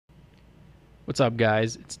What's up,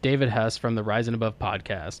 guys? It's David Hess from the Rise and Above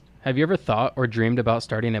podcast. Have you ever thought or dreamed about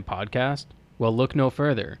starting a podcast? Well, look no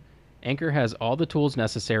further. Anchor has all the tools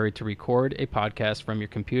necessary to record a podcast from your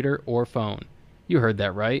computer or phone. You heard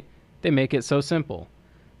that right. They make it so simple.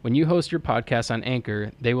 When you host your podcast on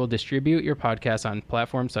Anchor, they will distribute your podcast on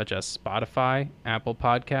platforms such as Spotify, Apple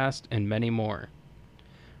Podcast, and many more.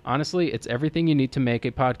 Honestly, it's everything you need to make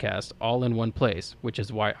a podcast all in one place, which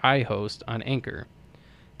is why I host on Anchor.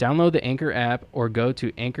 Download the Anchor app or go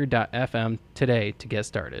to anchor.fm today to get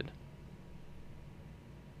started.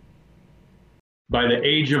 By the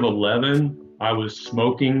age of 11, I was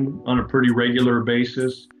smoking on a pretty regular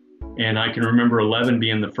basis. And I can remember 11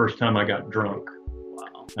 being the first time I got drunk.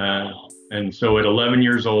 Wow. And so at 11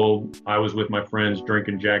 years old, I was with my friends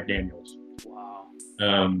drinking Jack Daniels. Wow.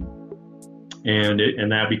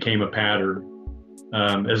 And that became a pattern,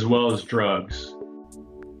 as well as drugs.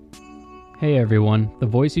 Hey everyone, the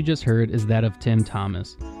voice you just heard is that of Tim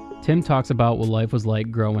Thomas. Tim talks about what life was like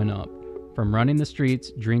growing up, from running the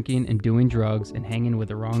streets, drinking and doing drugs and hanging with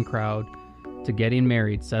the wrong crowd, to getting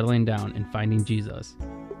married, settling down and finding Jesus.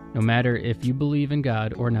 No matter if you believe in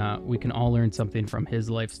God or not, we can all learn something from his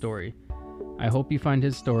life story. I hope you find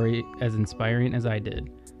his story as inspiring as I did.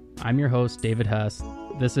 I'm your host, David Hess.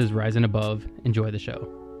 This is Rise and Above. Enjoy the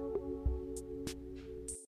show.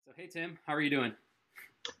 So hey Tim, how are you doing?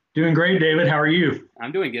 Doing great, David. How are you?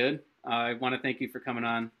 I'm doing good. I want to thank you for coming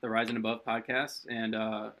on the Rise and Above podcast, and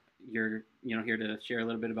you're here to share a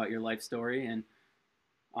little bit about your life story and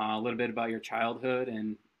a little bit about your childhood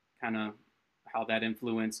and kind of how that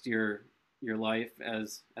influenced your life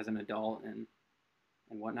as an adult and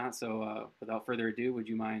whatnot. So without further ado, would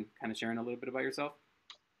you mind kind of sharing a little bit about yourself?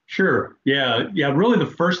 Sure. Yeah. Really,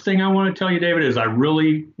 the first thing I want to tell you, David, is I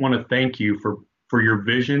really want to thank you for your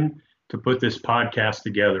vision to put this podcast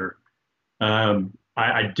together.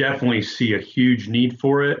 I definitely see a huge need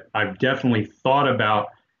for it. I've definitely thought about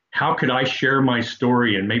how could I share my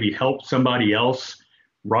story and maybe help somebody else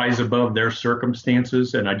rise above their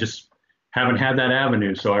circumstances. And I just haven't had that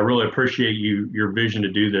avenue. So I really appreciate your vision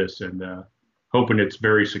to do this, and hoping it's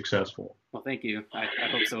very successful. Well, thank you. I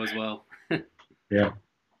hope so as well. Yeah.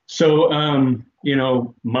 So,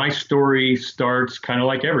 my story starts kind of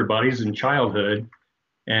like everybody's in childhood.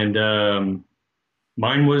 And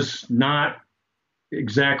mine was not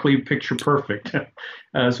exactly picture perfect,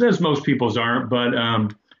 as most people's aren't. But,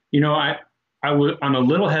 I'm a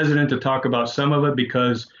little hesitant to talk about some of it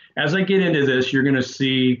because as I get into this, you're going to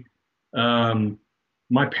see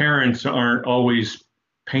my parents aren't always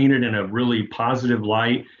painted in a really positive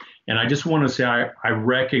light. And I just want to say I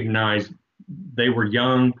recognize they were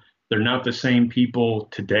young. They're not the same people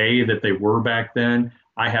today that they were back then.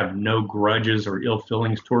 I have no grudges or ill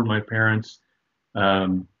feelings toward my parents.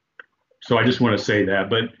 So I just want to say that.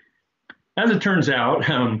 But as it turns out,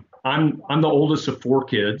 I'm the oldest of four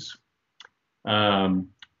kids.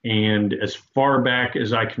 And as far back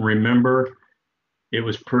as I can remember, it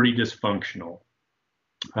was pretty dysfunctional.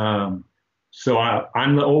 So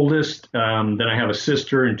I'm the oldest. Then I have a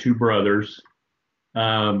sister and two brothers.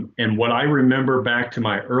 And what I remember back to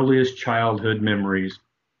my earliest childhood memories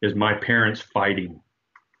is my parents fighting.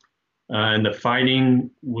 And the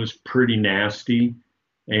fighting was pretty nasty.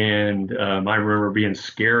 And I remember being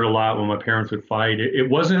scared a lot when my parents would fight. It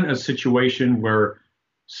wasn't a situation where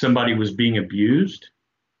somebody was being abused.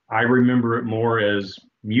 I remember it more as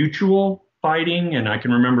mutual fighting. And I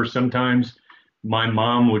can remember sometimes my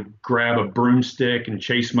mom would grab a broomstick and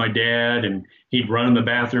chase my dad, and he'd run in the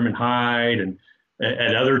bathroom and hide. And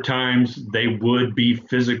at other times, they would be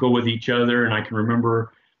physical with each other. And I can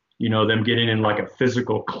remember them getting in like a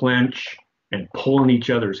physical clinch and pulling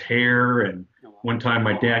each other's hair. And one time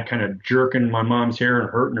my dad kind of jerking my mom's hair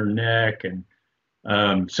and hurting her neck.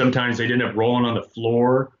 And sometimes they'd end up rolling on the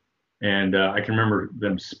floor. And I can remember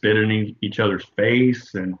them spitting in each other's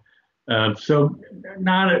face. And so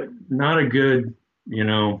not a good,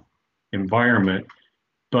 environment.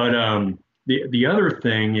 But the other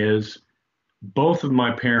thing is both of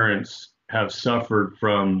my parents have suffered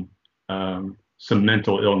from some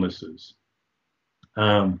mental illnesses.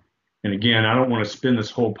 And again, I don't want to spend this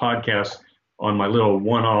whole podcast on my little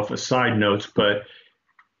one-off aside notes, but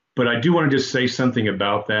I do want to just say something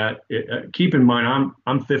about that. Keep in mind,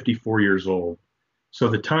 I'm 54 years old. So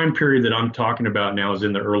the time period that I'm talking about now is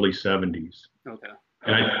in the early 70s. Okay.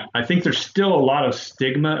 And I think there's still a lot of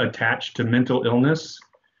stigma attached to mental illness.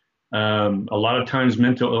 A lot of times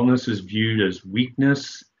mental illness is viewed as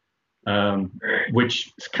weakness,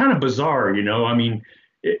 which is kind of bizarre, I mean,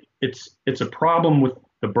 it's a problem with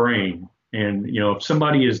the brain. And, if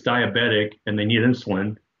somebody is diabetic and they need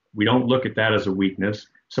insulin, we don't look at that as a weakness.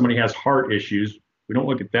 somebody has heart issues, we don't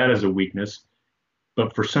look at that as a weakness.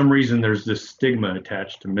 But for some reason, there's this stigma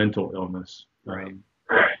attached to mental illness. Right.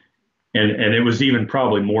 And it was even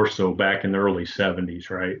probably more so back in the early 70s,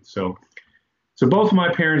 right? So both of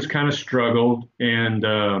my parents kind of struggled, and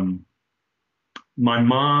my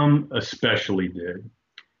mom especially did.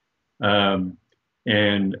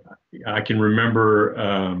 And I can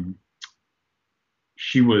remember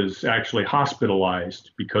she was actually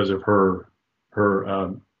hospitalized because of her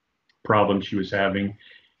problem she was having,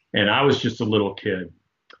 and I was just a little kid.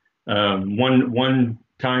 One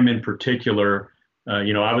time in particular,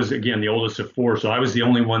 I was again the oldest of four, so I was the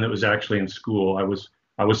only one that was actually in school. I was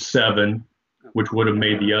seven, which would have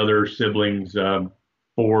made the other siblings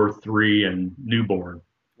 4, 3, and newborn.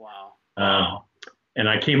 Wow. And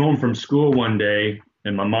I came home from school one day,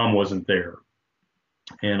 and my mom wasn't there,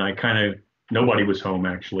 and nobody was home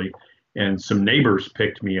actually, and some neighbors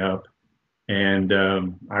picked me up, and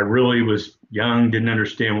I really was young, didn't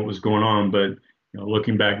understand what was going on, but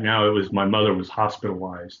looking back now, it was my mother was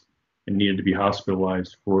hospitalized and needed to be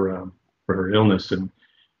hospitalized for her illness, and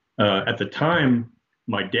at the time,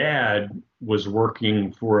 my dad was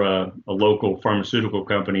working for a local pharmaceutical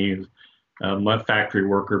company, a factory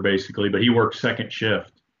worker basically, but he worked second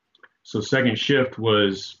shift. So second shift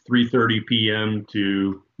was 3:30 p.m.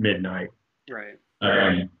 to midnight.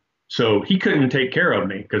 Right. So he couldn't take care of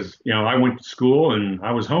me because I went to school and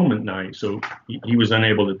I was home at night, so he was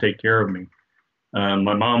unable to take care of me.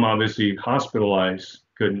 My mom obviously hospitalized,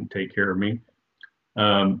 couldn't take care of me.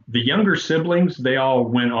 The younger siblings, they all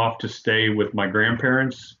went off to stay with my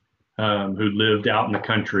grandparents, who lived out in the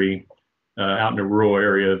country, out in the rural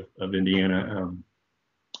area of Indiana.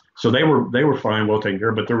 So they were fine, well taken care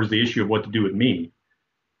of, but there was the issue of what to do with me.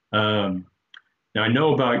 Now I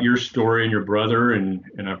know about your story and your brother, and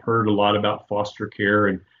I've heard a lot about foster care,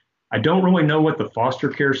 and I don't really know what the foster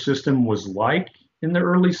care system was like in the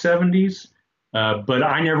early 70s, but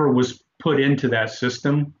I never was put into that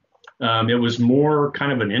system. It was more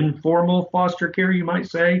kind of an informal foster care, you might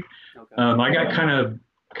say. Okay. I got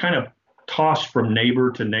kind of tossed from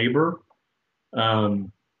neighbor to neighbor.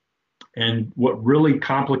 And what really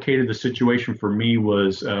complicated the situation for me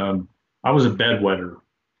was I was a bedwetter.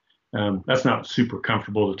 That's not super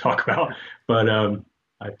comfortable to talk about, but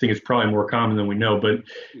I think it's probably more common than we know. But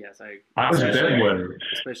yes, I was a bedwetter.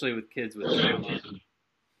 Especially with kids with trauma.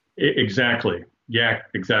 Exactly. Yeah,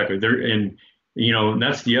 exactly. And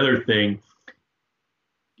that's the other thing.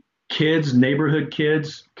 Neighborhood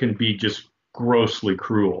kids can be just grossly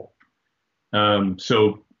cruel.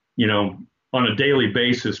 So, on a daily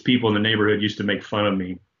basis, people in the neighborhood used to make fun of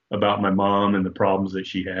me about my mom and the problems that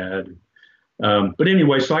she had. But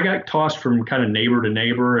anyway, so I got tossed from kind of neighbor to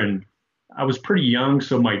neighbor, and I was pretty young.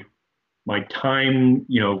 So my time,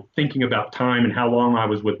 thinking about time and how long I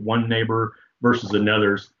was with one neighbor versus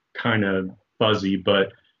another's kind of fuzzy.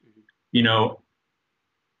 But,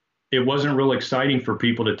 it wasn't real exciting for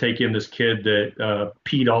people to take in this kid that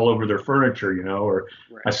peed all over their furniture, or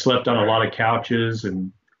Right. I slept on a lot of couches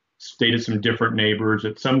and stayed at some different neighbors.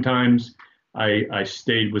 That sometimes I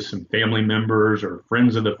stayed with some family members or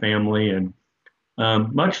friends of the family. And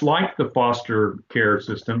much like the foster care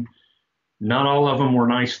system, not all of them were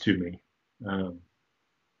nice to me.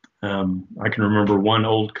 I can remember one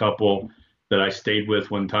old couple that I stayed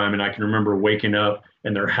with one time, and I can remember waking up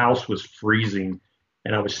and their house was freezing.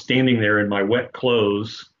 And I was standing there in my wet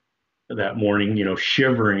clothes that morning,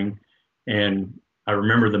 shivering. And I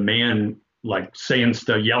remember the man like saying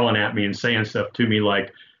stuff, yelling at me and saying stuff to me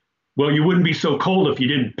like, well, you wouldn't be so cold if you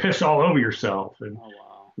didn't piss all over yourself. And, Oh,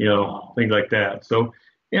 wow. things like that. So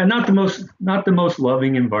yeah, not the most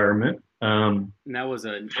loving environment. And that was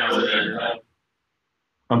a neighbor.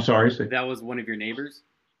 I'm sorry. That was one of your neighbors?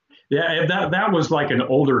 Yeah, that was like an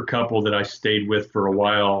older couple that I stayed with for a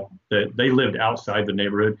while, that they lived outside the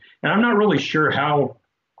neighborhood. And I'm not really sure how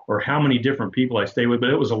many different people I stayed with, but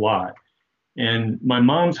it was a lot. And my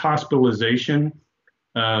mom's hospitalization,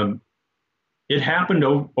 it happened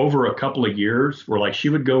over a couple of years where like she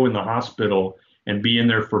would go in the hospital and be in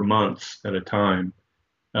there for months at a time.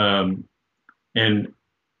 And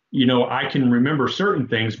I can remember certain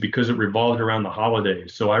things because it revolved around the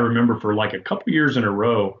holidays. So I remember for like a couple years in a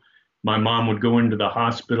row, my mom would go into the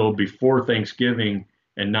hospital before Thanksgiving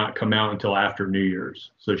and not come out until after New Year's.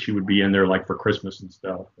 So she would be in there like for Christmas and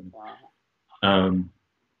stuff. And, Wow.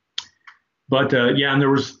 but yeah, and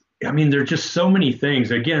there's just so many things.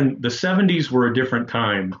 Again, the 70s were a different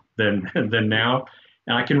time than now.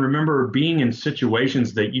 And I can remember being in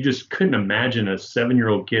situations that you just couldn't imagine a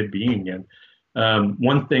 7-year-old kid being in.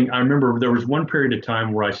 One thing I remember, there was one period of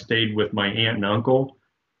time where I stayed with my aunt and uncle.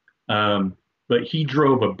 but he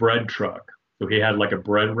drove a bread truck. So he had like a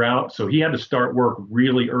bread route. So he had to start work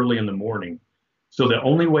really early in the morning. So the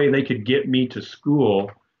only way they could get me to school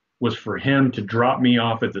was for him to drop me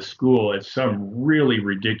off at the school at some really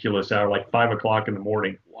ridiculous hour, like 5 o'clock in the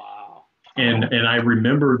morning. Wow. And I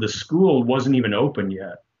remember the school wasn't even open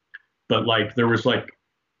yet, but like there was like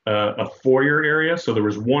a foyer area, so there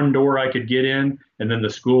was one door I could get in, and then the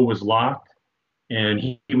school was locked. And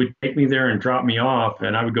he would take me there and drop me off,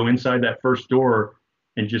 and I would go inside that first door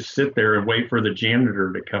and just sit there and wait for the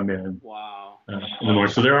janitor to come in Wow. in the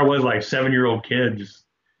morning. So there I was, like 7-year-old kid, just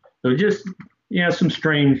so just yeah, some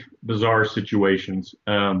strange, bizarre situations.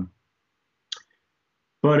 But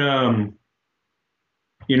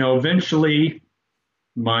eventually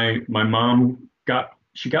my mom got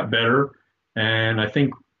better, and I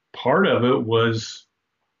think part of it was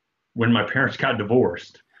when my parents got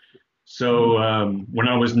divorced. So when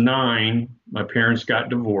I was 9, my parents got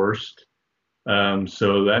divorced.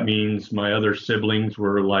 So that means my other siblings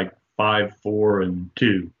were like 5, 4, and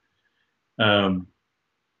 2. Um,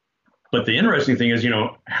 but the interesting thing is,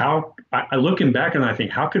 how I looking back and I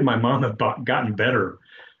think, how could my mom have gotten better?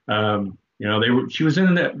 She was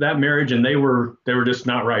in that marriage, and they were just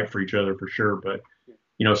not right for each other for sure. But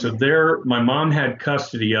so my mom had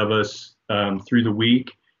custody of us through the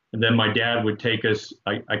week, and then my dad would take us.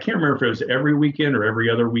 I can't remember if it was every weekend or every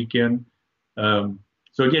other weekend. So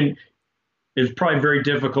again, it was probably very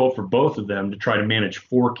difficult for both of them to try to manage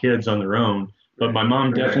 4 kids on their own. But my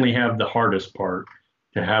mom definitely had the hardest part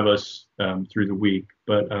to have us through the week.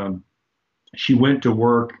 But she went to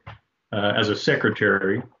work as a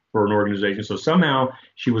secretary for an organization. So somehow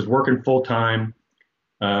she was working full time,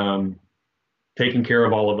 taking care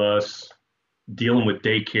of all of us, dealing with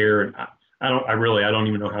daycare, and I don't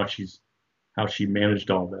even know how she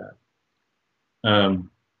managed all that.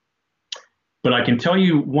 But I can tell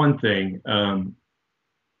you one thing: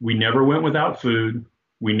 we never went without food.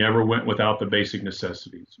 We never went without the basic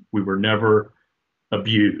necessities. We were never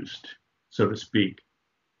abused, so to speak.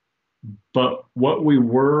 But what we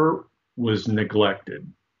were was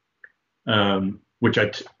neglected, which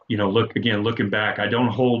looking back, I don't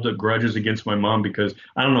hold grudges against my mom because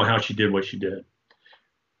I don't know how she did what she did.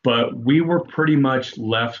 But we were pretty much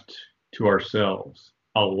left to ourselves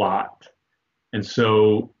a lot. And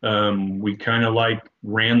so we kind of like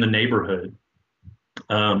ran the neighborhood.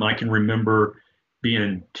 I can remember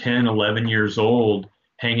being 10, 11 years old,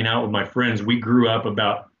 hanging out with my friends. We grew up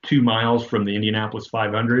about 2 miles from the Indianapolis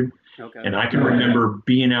 500. Okay. And I can remember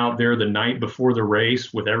being out there the night before the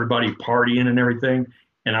race with everybody partying and everything.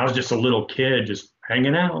 And I was just a little kid just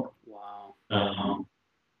hanging out. Wow.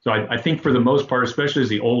 So I think for the most part, especially as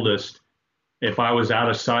the oldest, if I was out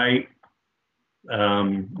of sight, I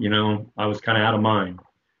was kind of out of mind.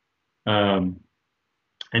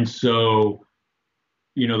 And so,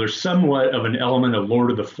 there's somewhat of an element of Lord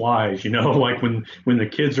of the Flies, like when the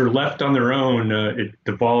kids are left on their own, it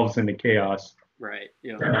devolves into chaos. Right.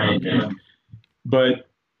 Yeah. But,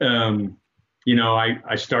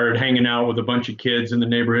 I started hanging out with a bunch of kids in the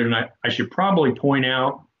neighborhood, and I should probably point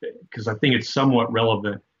out, because I think it's somewhat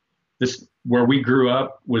relevant, where we grew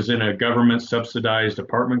up was in a government subsidized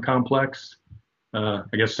apartment complex. I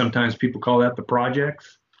guess sometimes people call that the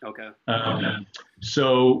projects. Okay.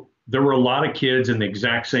 So there were a lot of kids in the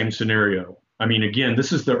exact same scenario. I mean, again,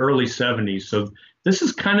 this is the early 70s. So this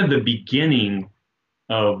is kind of the beginning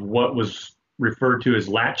of what was referred to as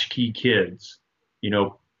latchkey kids.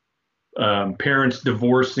 Parents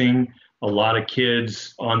divorcing, a lot of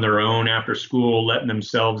kids on their own after school, letting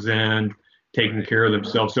themselves in, taking care of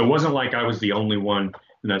themselves. So it wasn't like I was the only one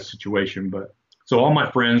in that situation, but so all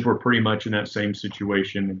my friends were pretty much in that same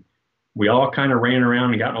situation. And we all kind of ran around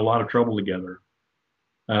and got in a lot of trouble together.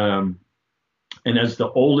 And as the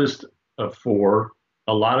oldest of 4,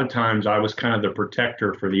 a lot of times I was kind of the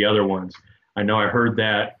protector for the other ones. I know I heard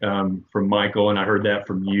that from Michael, and I heard that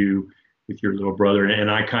from you with your little brother,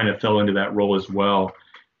 and I kind of fell into that role as well.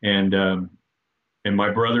 And my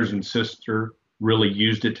brothers and sister really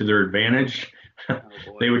used it to their advantage. Oh,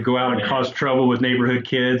 they would go out and cause trouble with neighborhood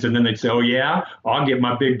kids, and then they'd say, "Oh yeah, I'll get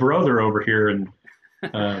my big brother over here." And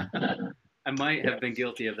I might have been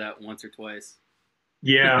guilty of that once or twice.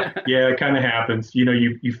 Yeah, it kind of happens.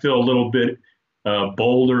 You feel a little bit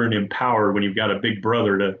bolder and empowered when you've got a big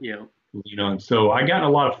brother to lean on. So I got in a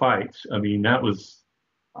lot of fights. I mean,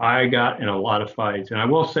 I got in a lot of fights. And I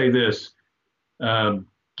will say this,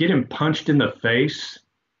 getting punched in the face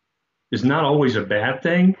is not always a bad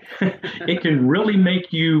thing. It can really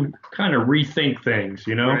make you kind of rethink things,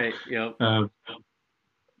 Right, yep.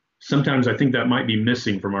 sometimes I think that might be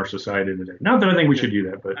missing from our society today. Not that I think we Yeah, should do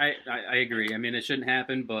that, but I agree. I mean, it shouldn't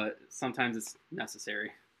happen, but sometimes it's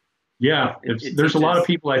necessary. yeah, It there's a lot of teaches,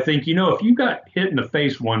 people I think, if you got hit in the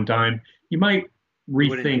face one time, you might you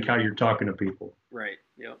wouldn't rethink do how it. you're talking to people. Right.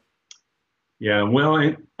 Yep. Yeah,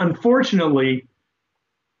 well, unfortunately,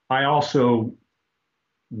 I also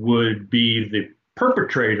would be the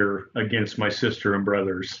perpetrator against my sister and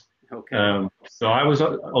brothers. Okay. So I was a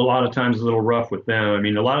lot of times a little rough with them. I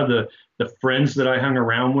mean, a lot of the friends that I hung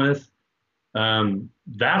around with,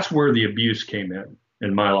 that's where the abuse came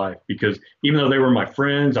in my life because even though they were my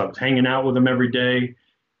friends, I was hanging out with them every day.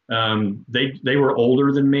 They were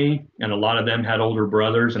older than me, and a lot of them had older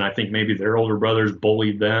brothers, and I think maybe their older brothers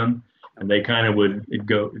bullied them, and they Okay. kind of would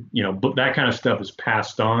go, but that kind of stuff is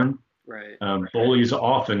passed on. Right. Bullies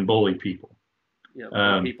often bully people. Yep. Hurt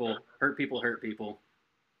Um, people. Hurt people. Hurt people.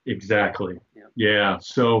 exactly. Yep. Yeah.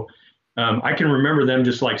 So I can remember them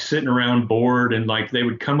just like sitting around bored, and like they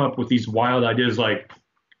would come up with these wild ideas, like,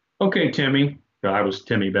 "Okay, Timmy," I was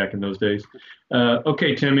Timmy back in those days.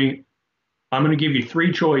 "Okay, Timmy, I'm going to give you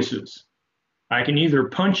three choices. I can either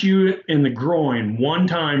punch you in the groin one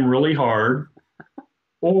time really hard,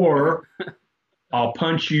 or I'll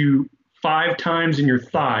punch you 5 times in your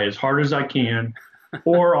thigh as hard as I can,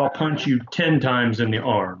 or I'll punch you 10 times in the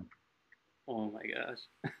arm." Oh my gosh.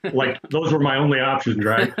 Like those were my only options,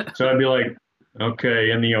 right? So I'd be like,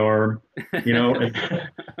 okay, in the arm, and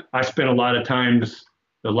I spent a lot of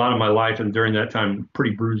my life and during that time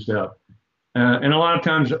pretty bruised up. And a lot of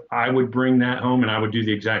times I would bring that home and I would do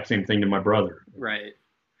the exact same thing to my brother. Right.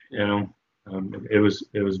 You Yep. know, it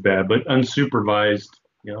was bad, but unsupervised.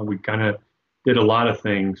 We kind of did a lot of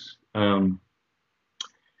things.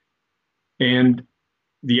 And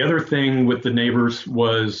the other thing with the neighbors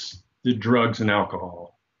was the drugs and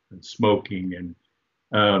alcohol and smoking. And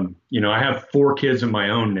I have 4 kids of my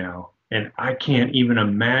own now, and I can't even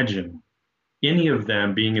imagine any of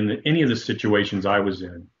them being in any of the situations I was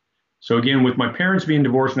in. So again, with my parents being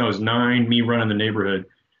divorced when I was 9, me running the neighborhood,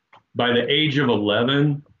 by the age of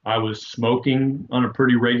 11, I was smoking on a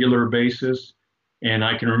pretty regular basis. And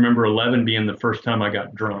I can remember 11 being the first time I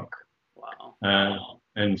got drunk. Wow. Uh,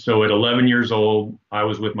 and so at 11 years old, I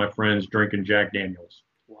was with my friends drinking Jack Daniels.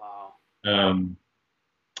 Wow. Um,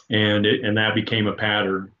 and that became a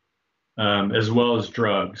pattern, as well as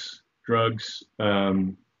drugs. Drugs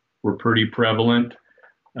were pretty prevalent.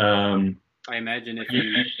 Um, I imagine if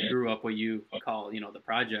you grew up what you call, the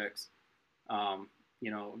projects, um,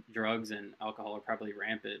 drugs and alcohol are probably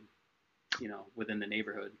rampant, within the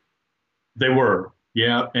neighborhood. they were,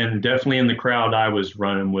 yeah, and definitely in the crowd I was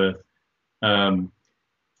running with. Um,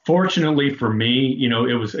 Fortunately for me,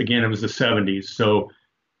 it was the 70s, so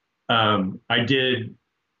I did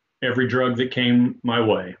every drug that came my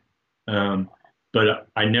way. Um, but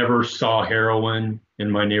I never saw heroin in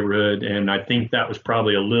my neighborhood, and I think that was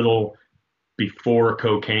probably a little before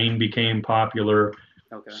cocaine became popular.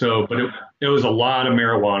 Okay. So, but it was a lot of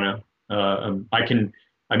marijuana.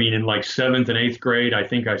 I mean, in like 7th and 8th grade, I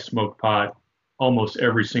think I smoked pot almost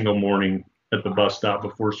every single morning at the bus Wow. stop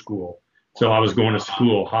before school. So I Wow. was going to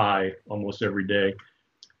school high almost every day.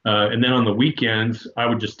 And then on the weekends, I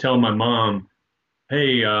would just tell my mom,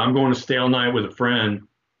 "Hey, I'm going to stay all night with a friend,"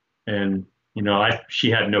 and she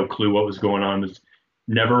had no clue what was going on. It was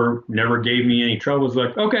never gave me any trouble. It was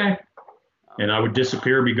like, okay, Wow. and I would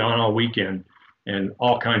disappear, be gone all weekend, and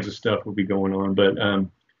all kinds of stuff would be going on. But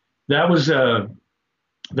that was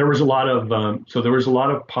there was a lot of there was a lot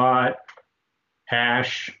of pot,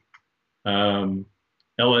 hash, um,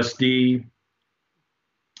 LSD,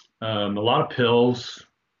 a lot of pills,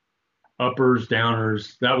 uppers,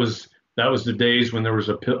 downers. That was the days when there was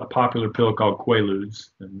a popular pill called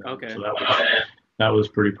Quaaludes, and Okay. so that was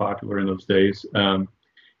pretty popular in those days.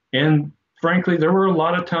 And frankly, there were a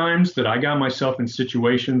lot of times that I got myself in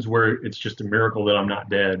situations where it's just a miracle that I'm not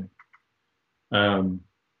dead. Um,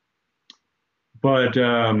 but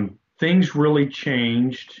things really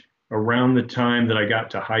changed around the time that I got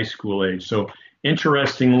to high school age. So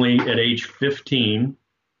interestingly, at age 15,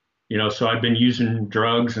 so I've been using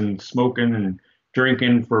drugs and smoking and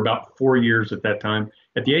drinking for about 4 years at that time.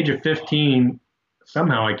 At the age of 15,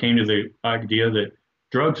 somehow I came to the idea that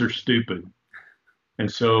drugs are stupid. And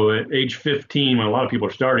so at age 15, when a lot of people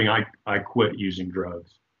are starting, I quit using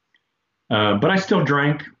drugs. But I still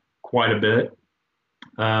drank quite a bit.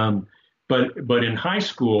 Um, but in high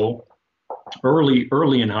school, early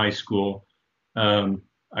in high school,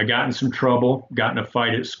 I got in some trouble, got in a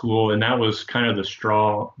fight at school, and that was kind of the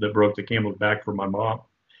straw that broke the camel's back for my mom.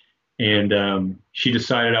 And she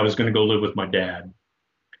decided I was going to go live with my dad.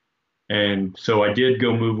 And so I did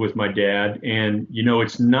go move with my dad. And,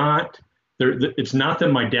 it's not there. It's not that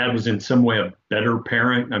my dad was in some way a better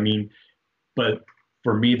parent. I mean, but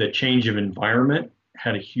for me, the change of environment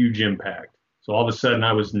had a huge impact. So all of a sudden,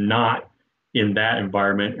 I was not in that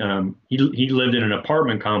environment. He lived in an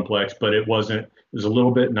apartment complex, but it wasn't. It was a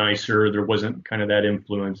little bit nicer. There wasn't kind of that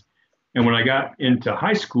influence. And when I got into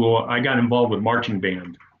high school, I got involved with marching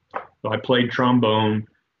band. So I played trombone,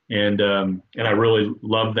 and I really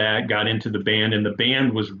loved that. Got into the band, and the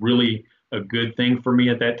band was really a good thing for me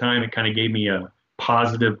at that time. It kind of gave me a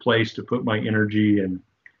positive place to put my energy, and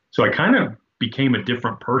so I kind of became a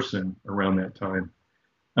different person around that time.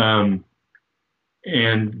 Um,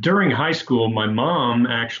 and during high school, my mom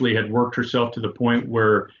actually had worked herself to the point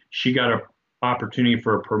where she got an opportunity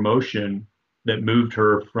for a promotion that moved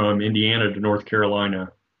her from Indiana to North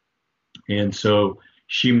Carolina. And so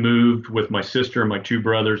she moved with my sister and my two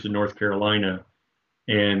brothers to North Carolina.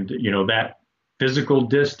 And, that physical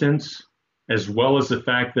distance, as well as the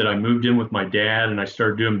fact that I moved in with my dad and I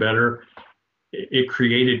started doing better, it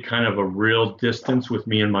created kind of a real distance with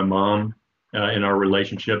me and my mom in our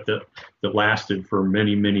relationship that lasted for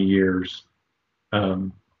many, many years.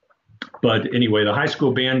 Um, but anyway, the high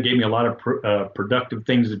school band gave me a lot of productive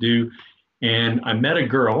things to do. And I met a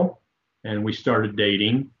girl and we started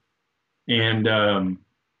dating. And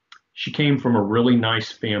she came from a really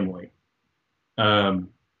nice family. Um,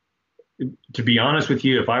 to be honest with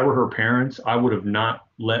you, if I were her parents, I would have not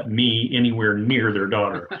let me anywhere near their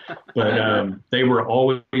daughter. But they were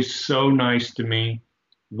always so nice to me,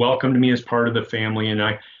 welcomed me as part of the family, and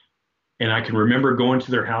I can remember going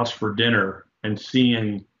to their house for dinner and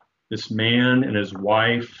seeing this man and his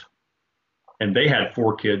wife, and they had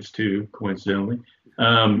 4 kids too, coincidentally.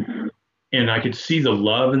 And I could see the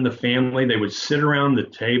love in the family. They would sit around the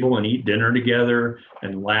table and eat dinner together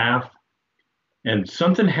and laugh. And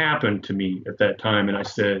something happened to me at that time, and I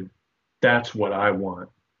said, "That's what I want.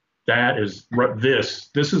 That is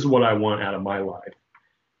this is what I want out of my life."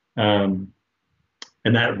 Um,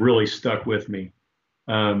 and that really stuck with me.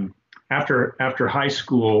 After high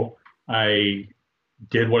school, I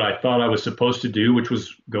did what I thought I was supposed to do, which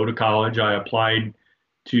was go to college. I applied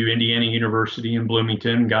to Indiana University in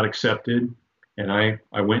Bloomington, got accepted, and I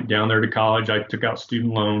went down there to college. I took out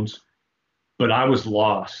student loans, but I was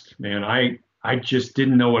lost, man. I just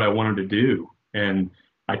didn't know what I wanted to do. And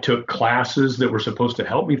I took classes that were supposed to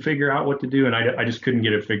help me figure out what to do, and I just couldn't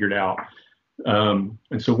get it figured out. And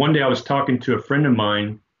so one day I was talking to a friend of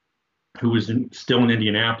mine who was still in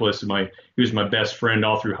Indianapolis, and he was my best friend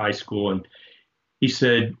all through high school. And he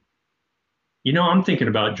said, I'm thinking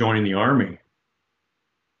about joining the Army.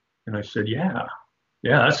 And I said, yeah,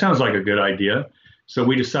 that sounds like a good idea. So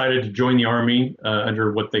we decided to join the Army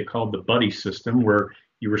under what they called the buddy system, where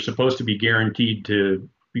you were supposed to be guaranteed to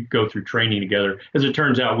go through training together. As it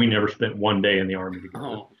turns out, we never spent one day in the Army together.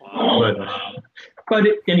 Oh, wow. But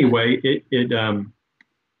anyway, it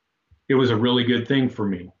was a really good thing for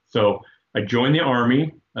me. So I joined the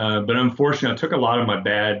Army, but unfortunately, I took a lot of my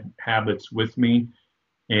bad habits with me.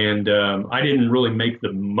 And I didn't really make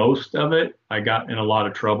the most of it. I got in a lot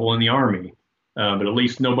of trouble in the Army, but at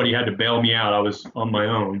least nobody had to bail me out. I was on my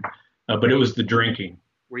own, but it was the drinking.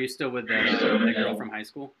 Were you still with that girl from high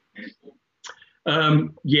school?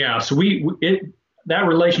 Yeah, so that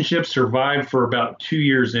relationship survived for about 2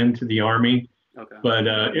 years into the Army. Okay. But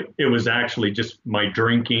it was actually just my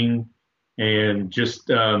drinking and just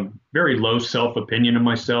very low self-opinion of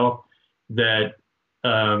myself that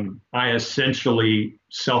I essentially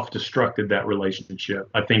self-destructed that relationship.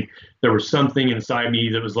 I think there was something inside me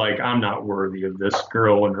that was like, I'm not worthy of this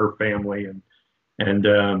girl and her family,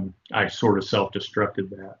 and I sort of self-destructed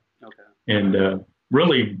that. Okay. And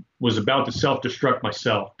really was about to self-destruct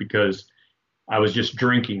myself because I was just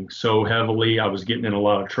drinking so heavily. I was getting in a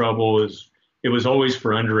lot of trouble. It was always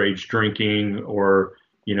for underage drinking, or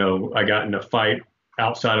I got in a fight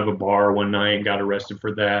outside of a bar one night and got arrested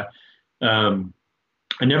for that.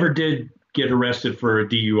 I never did get arrested for a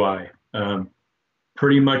DUI,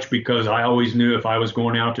 pretty much because I always knew if I was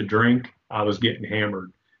going out to drink, I was getting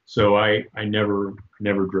hammered. So I never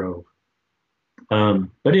drove.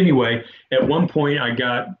 But anyway, at one point I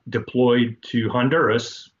got deployed to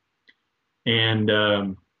Honduras, and I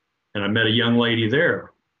met a young lady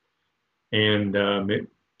there, and it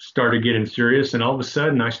started getting serious. And all of a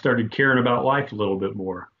sudden, I started caring about life a little bit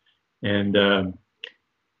more. And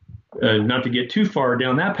not to get too far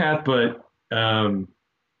down that path, but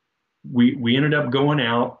we ended up going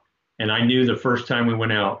out, and I knew the first time we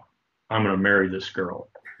went out, I'm going to marry this girl.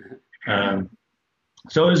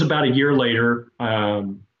 So it was about a year later,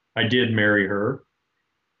 I did marry her,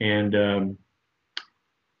 and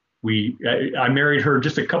I married her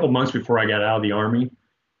just a couple months before I got out of the Army.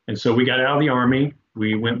 And so we got out of the Army.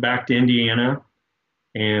 We went back to Indiana.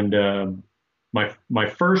 And my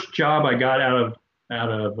first job I got out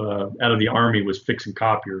of the Army was fixing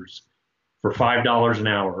copiers for $5 an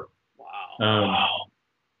hour. Wow.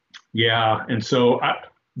 Yeah. And so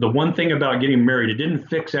the one thing about getting married, it didn't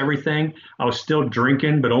fix everything. I was still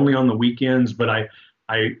drinking, but only on the weekends. But I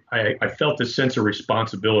felt this sense of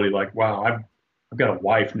responsibility, like, wow, I've got a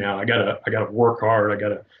wife now. I gotta work hard.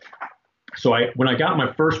 So when I got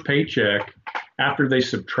my first paycheck, after they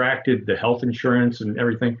subtracted the health insurance and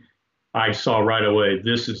everything, I saw right away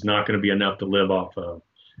this is not going to be enough to live off of.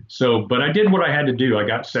 So, but I did what I had to do. I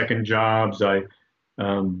got second jobs.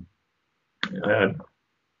 Um,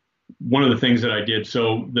 One of the things that I did.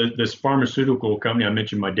 So this pharmaceutical company I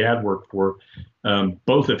mentioned my dad worked for,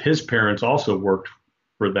 both of his parents also worked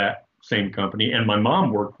for that same company, and my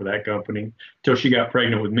mom worked for that company till she got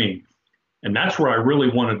pregnant with me. And that's where I really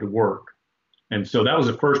wanted to work. And so that was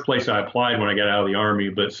the first place I applied when I got out of the Army.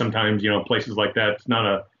 But sometimes, places like that, it's not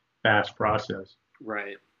a fast process.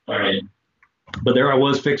 Right. But there I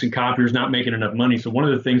was fixing copiers, not making enough money. So one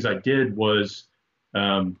of the things I did was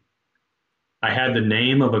I had the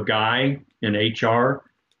name of a guy in HR.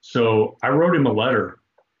 So I wrote him a letter.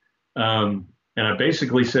 And I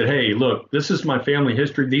basically said, hey, look, this is my family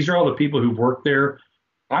history. These are all the people who've worked there.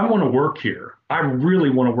 I want to work here. I really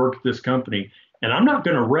want to work at this company. And I'm not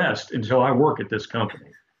going to rest until I work at this company.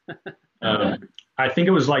 I think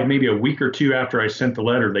it was like maybe a week or two after I sent the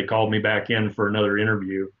letter, they called me back in for another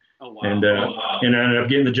interview. Oh, wow. And I ended up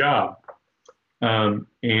getting the job.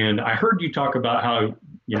 And I heard you talk about how,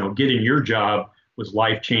 getting your job was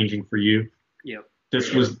life-changing for you. Yep.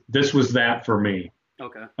 This was that for me.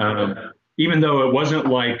 Okay. Even though it wasn't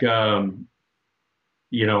like, I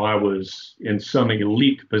was in some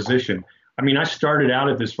elite position. I mean, I started out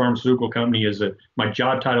at this pharmaceutical company my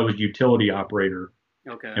job title was utility operator.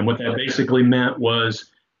 Okay. And what that basically meant was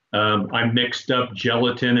I mixed up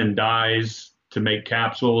gelatin and dyes to make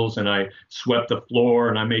capsules, and I swept the floor,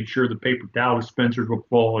 and I made sure the paper towel dispensers were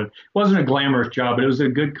full. And it wasn't a glamorous job, but it was a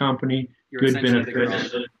good company, good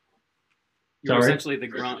benefits. You're essentially the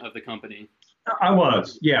grunt of the company. I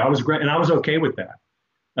was, yeah, I was great, and I was okay with that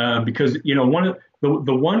because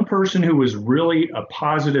the one person who was really a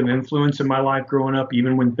positive influence in my life growing up,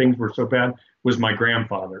 even when things were so bad, was my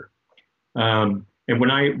grandfather. And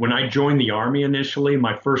when I joined the Army initially,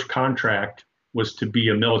 my first contract was to be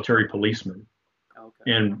a military policeman.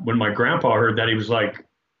 Okay. And when my grandpa heard that, he was like,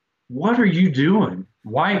 "What are you doing?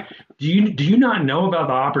 Why do you not know about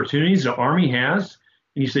the opportunities the Army has?"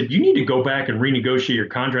 And he said, "You need to go back and renegotiate your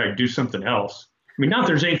contract, do something else." I mean, not that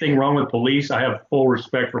there's anything wrong with police. I have full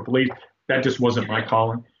respect for police. That just wasn't my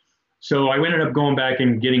calling. So I ended up going back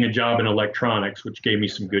and getting a job in electronics, which gave me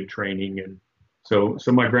some good training. And so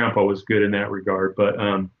my grandpa was good in that regard.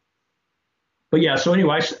 But yeah, so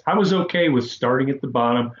anyway, I was okay with starting at the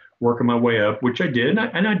bottom, working my way up, which I did.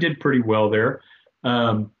 And I did pretty well there.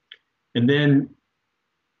 And then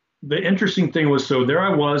the interesting thing was, so there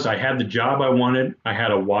I was, I had the job I wanted. I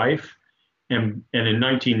had a wife. And in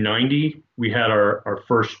 1990, we had our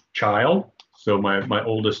first child. So my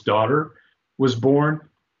oldest daughter was born,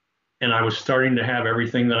 and I was starting to have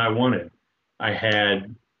everything that I wanted. I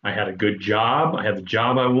had a good job. I had the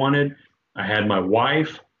job I wanted. I had my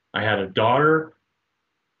wife. I had a daughter.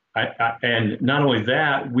 And not only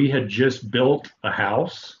that, we had just built a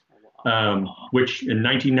house, which in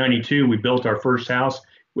 1992, we built our first house.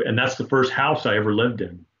 And that's the first house I ever lived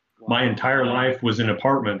in. Wow. My entire life was in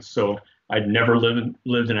apartments. So I'd never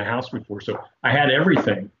lived in a house before. So I had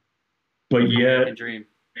everything. But yet, American dream.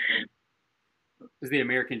 It was the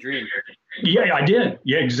American dream. Yeah, I did.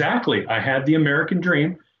 Yeah, exactly. I had the American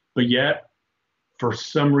dream, but yet for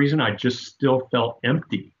some reason I just still felt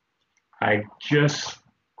empty. I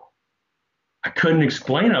couldn't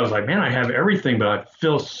explain it. I was like, man, I have everything, but I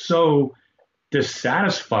feel so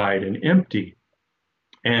dissatisfied and empty.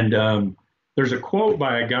 And there's a quote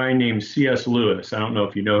by a guy named C.S. Lewis. I don't know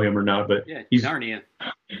if you know him or not, but he's Narnia.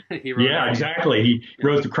 He wrote Narnia. Exactly. He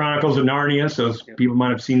wrote the Chronicles of Narnia, so people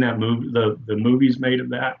might have seen that movie, the movies made of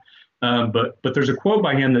that. But there's a quote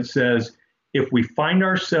by him that says, "If we find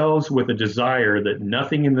ourselves with a desire that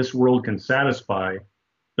nothing in this world can satisfy,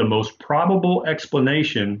 the most probable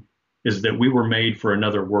explanation is that we were made for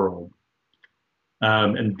another world."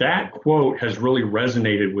 And that quote has really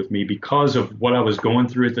resonated with me because of what I was going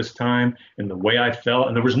through at this time and the way I felt.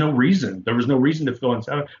 And there was no reason. There was no reason to feel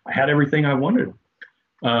unsatisfied. I had everything I wanted.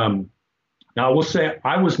 Now, I will say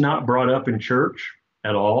I was not brought up in church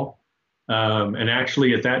at all. And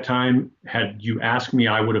actually, at that time, had you asked me,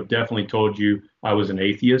 I would have definitely told you I was an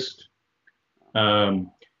atheist.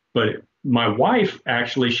 But my wife,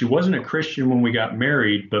 actually, she wasn't a Christian when we got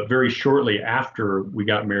married, but very shortly after we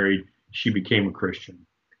got married, she became a Christian.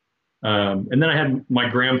 And then I had my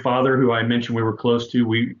grandfather, who I mentioned we were close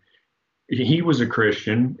to. He was a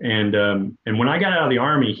Christian, and when I got out of the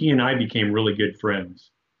army, he and I became really good friends.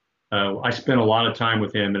 I spent a lot of time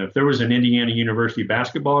with him, and if there was an Indiana University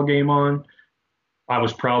basketball game on, I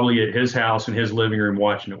was probably at his house in his living room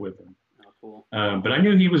watching it with him. Oh, cool. But I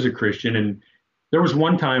knew he was a Christian, and there was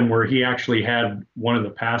one time where he actually had one of the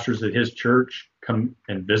pastors at his church come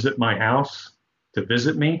and visit my house to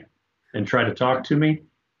visit me and try to talk to me.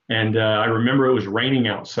 And I remember it was raining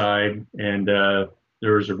outside, and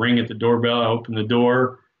there was a ring at the doorbell. I opened the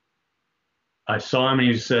door. I saw him, and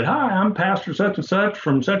he said, "Hi, I'm Pastor such and such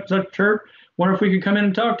from such and such church. Wonder if we could come in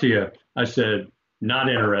and talk to you." I said, "Not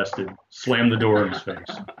interested." Slammed the door in his face.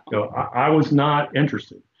 So I was not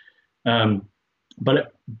interested.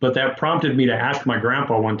 But that prompted me to ask my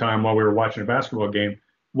grandpa one time while we were watching a basketball game,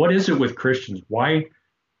 "What is it with Christians? Why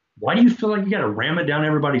do you feel like you got to ram it down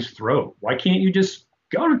everybody's throat? Why can't you just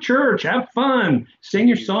go to church, have fun, sing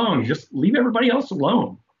your songs, just leave everybody else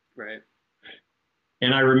alone?" Right.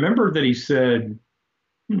 And I remember that he said,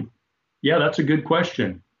 "Yeah, that's a good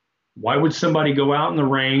question. Why would somebody go out in the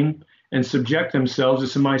rain and subject themselves to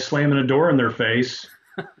somebody slamming a door in their face?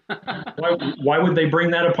 Why would they bring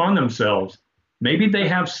that upon themselves? Maybe they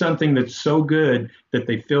have something that's so good that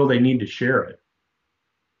they feel they need to share it."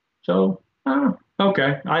 So,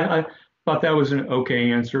 okay. I thought that was an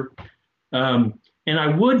okay answer. And I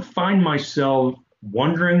would find myself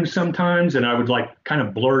wondering sometimes, and I would like kind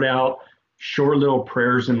of blurt out short little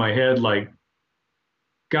prayers in my head, like,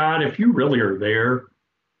 "God, if you really are there,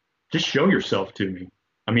 just show yourself to me.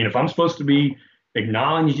 I mean, if I'm supposed to be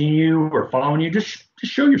acknowledging you or following you, just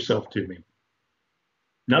show yourself to me."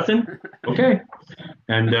 Nothing? Okay.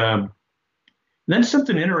 And then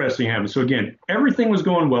something interesting happened. So again, everything was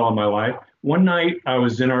going well in my life. One night I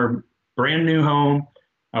was in our brand new home.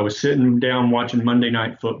 I was sitting down watching Monday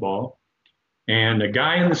Night Football, and a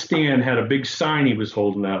guy in the stand had a big sign he was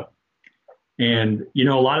holding up. And, you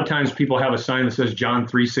know, a lot of times people have a sign that says John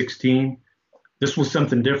 3:16. This was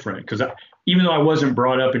something different because even though I wasn't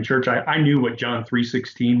brought up in church, I knew what John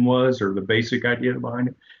 3:16 was, or the basic idea behind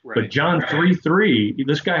it. Right. But John 3:3,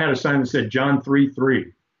 this guy had a sign that said John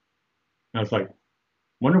 3:3. I was like,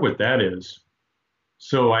 wonder what that is.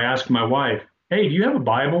 So I asked my wife, "Hey, do you have a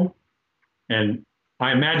Bible?" And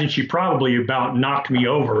I imagine she probably about knocked me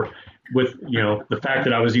over with, you know, the fact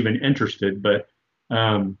that I was even interested. But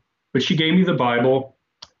she gave me the Bible,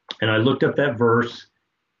 and I looked up that verse,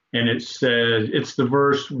 and it said, it's the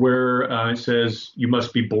verse where it says, "You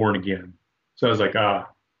must be born again." So I was like,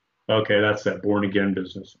 okay, that's that born again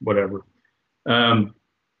business, whatever.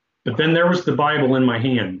 But then there was the Bible in my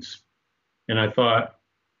hands, and I thought,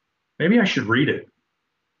 maybe I should read it.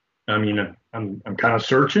 I mean, I'm kind of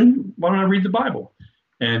searching. Why don't I read the Bible?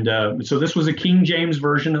 And so this was a King James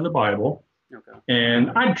version of the Bible. Okay.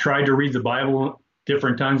 And I tried to read the Bible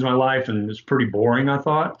different times in my life, and it's pretty boring, I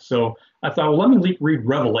thought. So I thought, well, let me read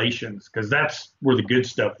Revelations, because that's where the good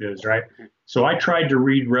stuff is, right? So I tried to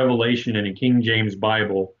read Revelation in a King James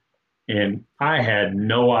Bible, and I had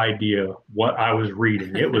no idea what I was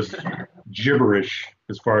reading. It was gibberish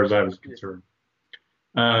as far as I was concerned.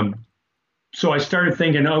 So I started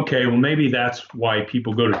thinking, okay, well, maybe that's why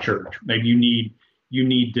people go to church. Maybe you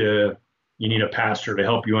need a pastor to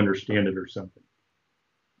help you understand it or something.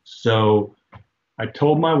 So I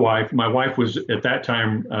told my wife. My wife was at that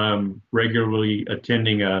time regularly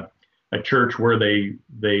attending a church where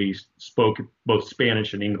they spoke both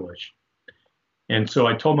Spanish and English. And so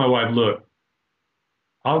I told my wife, "Look,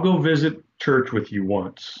 I'll go visit church with you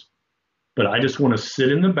once, but I just want to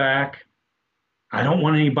sit in the back. I don't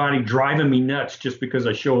want anybody driving me nuts just because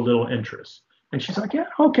I show a little interest." And she's like, "Yeah,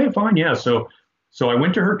 okay, fine, yeah." So I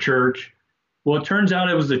went to her church. Well, it turns out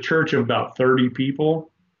it was a church of about 30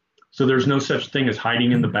 people. So there's no such thing as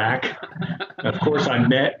hiding in the back. Of course, I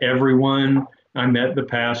met everyone. I met the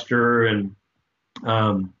pastor, and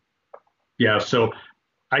yeah, so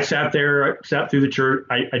I sat there, sat through the church.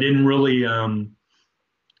 I didn't really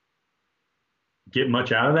get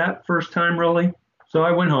much out of that first time, really. So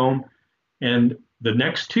I went home, and the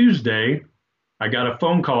next Tuesday, I got a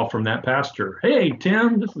phone call from that pastor. "Hey,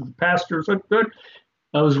 Tim, this is the pastor. So good.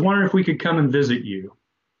 I was wondering if we could come and visit you."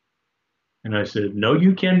 And I said, "No,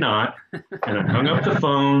 you cannot." And I hung up the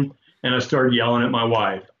phone, and I started yelling at my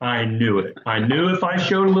wife. I knew it. I knew if I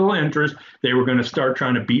showed a little interest, they were going to start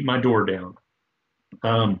trying to beat my door down.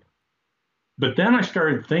 But then I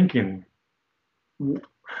started thinking,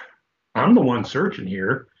 I'm the one searching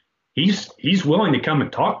here. He's willing to come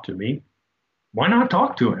and talk to me. Why not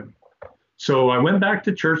talk to him? So I went back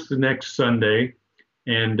to church the next Sunday,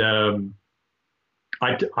 and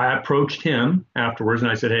I approached him afterwards,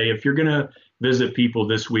 and I said, "Hey, if you're gonna visit people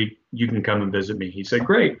this week, you can come and visit me." He said,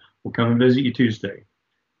 "Great, we'll come and visit you Tuesday."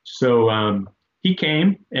 So he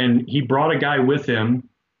came, and he brought a guy with him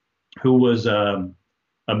who was a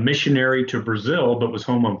missionary to Brazil, but was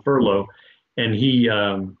home on furlough, and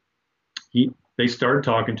they started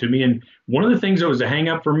talking to me. And one of the things that was a hang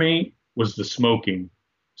up for me was the smoking.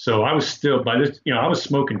 So I was still by this, I was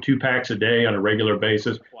smoking 2 packs a day on a regular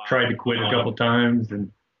basis. Wow. Tried to quit a couple times,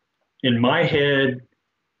 and in my head,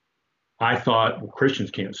 I thought, well, Christians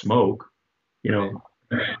can't smoke.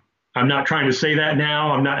 I'm not trying to say that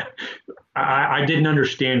now. I didn't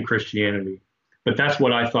understand Christianity, but that's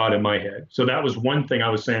what I thought in my head. So that was one thing I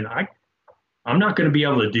was saying, I'm not going to be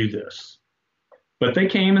able to do this. But they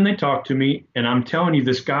came and they talked to me, and I'm telling you,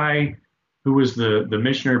 this guy who was the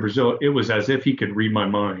missionary of Brazil, it was as if he could read my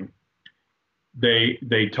mind.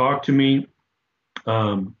 They talked to me,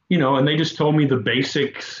 and they just told me the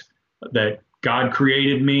basics, that God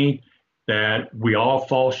created me, that we all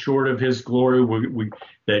fall short of his glory,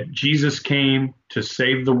 that Jesus came to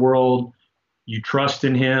save the world. You trust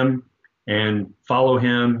in him and follow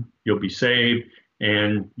him, you'll be saved,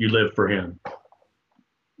 and you live for him.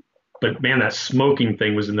 But man, that smoking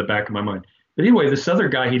thing was in the back of my mind. But anyway, this other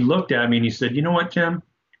guy, he looked at me and he said, "You know what, Tim?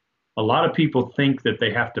 A lot of people think that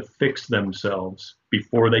they have to fix themselves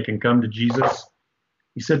before they can come to Jesus."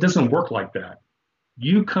 He said, "It doesn't work like that.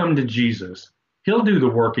 You come to Jesus, he'll do the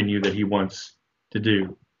work in you that he wants to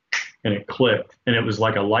do." And it clicked, and it was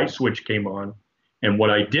like a light switch came on. And what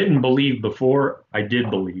I didn't believe before, I did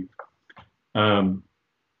believe. And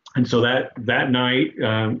so that night,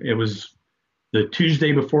 it was the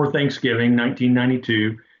Tuesday before Thanksgiving,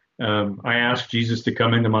 1992. I asked Jesus to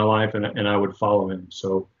come into my life, and I would follow him.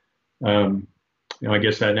 So, I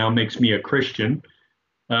guess that now makes me a Christian.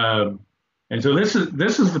 And so this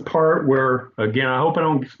is the part where, again, I hope I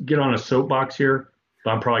don't get on a soapbox here,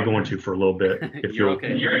 but I'm probably going to for a little bit if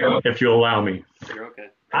you'll allow me. You're okay.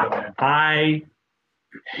 I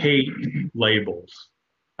hate labels.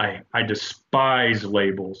 I despise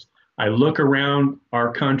labels. I look around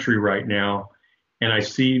our country right now, and I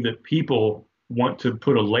see that people want to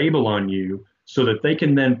put a label on you so that they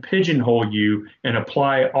can then pigeonhole you and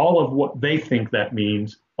apply all of what they think that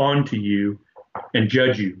means onto you and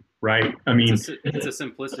judge you, right? I mean, it's a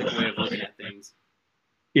simplistic way of looking at things.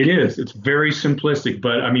 It is. It's very simplistic,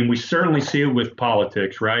 but I mean, we certainly see it with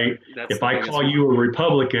politics, right? If I call you a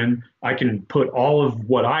Republican, I can put all of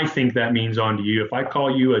what I think that means onto you. If I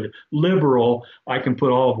call you a liberal, I can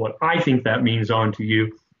put all of what I think that means onto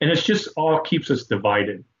you. And it's just all keeps us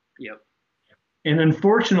divided. Yep. And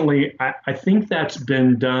unfortunately, I think that's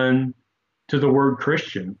been done to the word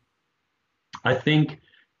Christian. I think,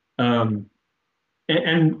 and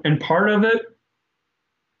part of it,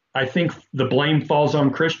 I think the blame falls on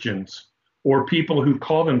Christians or people who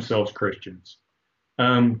call themselves Christians.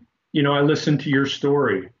 I listened to your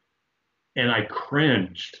story and I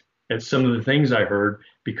cringed at some of the things I heard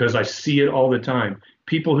because I see it all the time.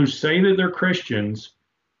 People who say that they're Christians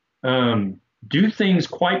do things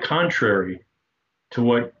quite contrary to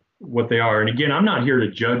what they are. And again, I'm not here to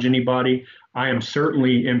judge anybody. I am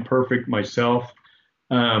certainly imperfect myself.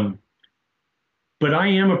 But I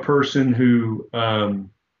am a person who,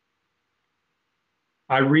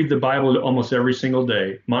 I read the Bible almost every single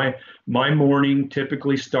day. My morning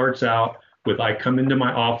typically starts out with I come into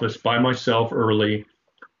my office by myself early.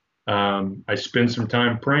 I spend some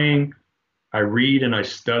time praying. I read and I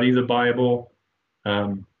study the Bible.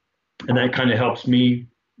 And that kind of helps me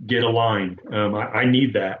get aligned. I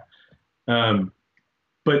need that. So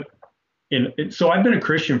I've been a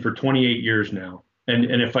Christian for 28 years now.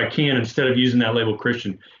 And if I can, instead of using that label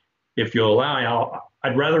Christian, if you'll allow,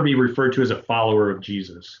 I'd rather be referred to as a follower of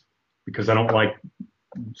Jesus because I don't like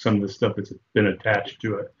some of the stuff that's been attached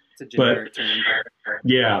to it. It's a generic term.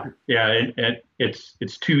 Yeah,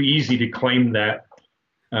 it's too easy to claim that.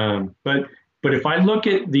 But if I look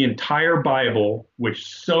at the entire Bible, which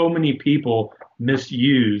so many people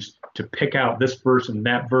misuse to pick out this verse and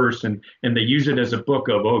that verse, and they use it as a book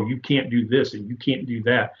of, oh, you can't do this and you can't do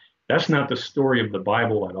that. That's not the story of the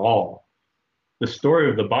Bible at all. The story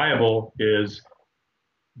of the Bible is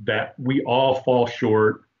that we all fall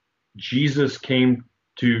short. Jesus came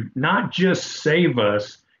to not just save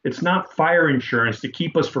us. It's not fire insurance to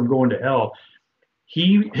keep us from going to hell.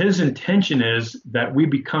 His intention is that we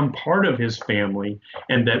become part of his family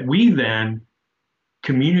and that we then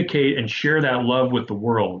communicate and share that love with the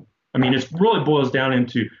world. I mean, it really boils down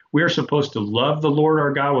into we are supposed to love the Lord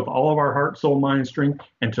our God with all of our heart, soul, mind, and strength,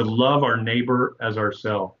 and to love our neighbor as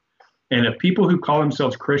ourselves. And if people who call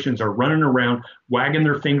themselves Christians are running around, wagging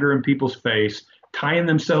their finger in people's face, tying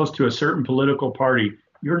themselves to a certain political party,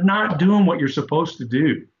 you're not doing what you're supposed to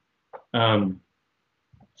do.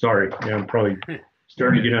 Sorry, yeah, I'm probably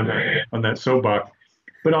starting to get on that soapbox.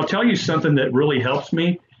 But I'll tell you something that really helps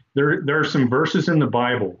me. There are some verses in the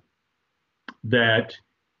Bible that,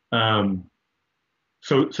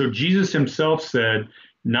 so Jesus himself said,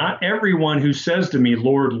 not everyone who says to me,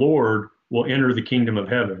 Lord, Lord, will enter the kingdom of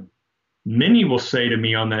heaven. Many will say to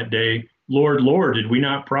me on that day, Lord, Lord, did we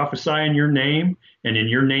not prophesy in your name, and in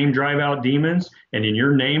your name drive out demons, and in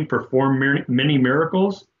your name perform many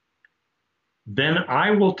miracles? Then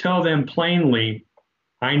I will tell them plainly,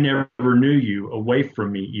 I never knew you. Away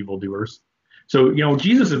from me, evildoers. So,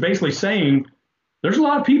 Jesus is basically saying there's a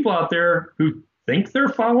lot of people out there who think they're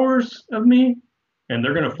followers of me, and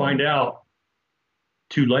they're going to find out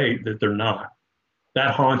too late that they're not.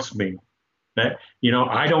 That haunts me. That,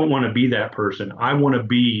 I don't want to be that person. I want to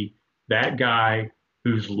be that guy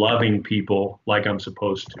who's loving people like I'm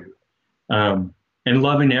supposed to, and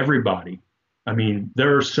loving everybody. I mean,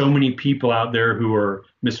 there are so many people out there who are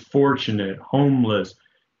misfortunate, homeless,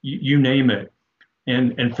 you name it.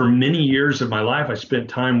 And for many years of my life, I spent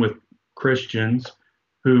time with Christians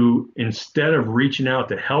who, instead of reaching out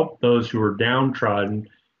to help those who are downtrodden,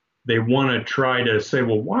 they want to try to say,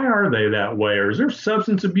 well, why are they that way? Or is there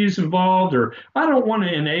substance abuse involved? Or I don't want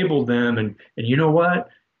to enable them. And you know what?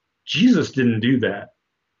 Jesus didn't do that.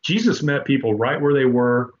 Jesus met people right where they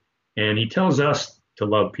were, and he tells us to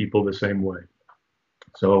love people the same way.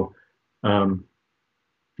 So,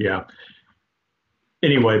 yeah.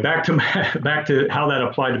 Anyway, back to how that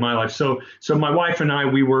applied to my life. So my wife and I,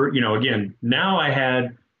 we were, again, now I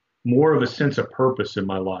had more of a sense of purpose in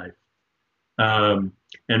my life.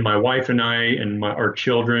 And my wife and I and our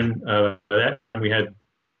children, that we had,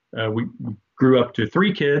 we grew up to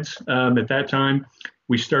 3 kids. At that time,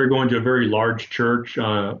 we started going to a very large church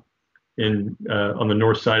on the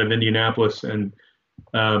north side of Indianapolis, and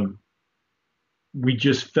we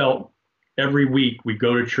just felt every week we'd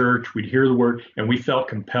go to church, we'd hear the word, and we felt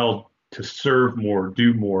compelled to serve more,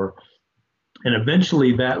 do more. And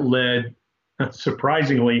eventually that led,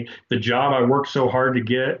 surprisingly, the job I worked so hard to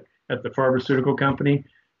get at the pharmaceutical company.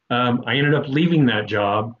 I ended up leaving that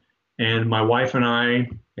job, and my wife and I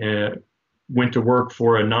went to work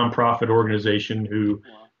for a nonprofit organization who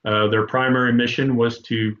their primary mission was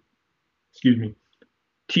to,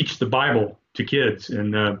 teach the Bible to kids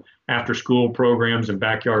and after school programs and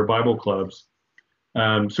backyard Bible clubs.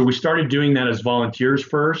 So we started doing that as volunteers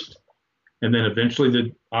first, and then eventually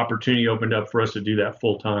the opportunity opened up for us to do that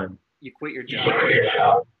full time. You quit your job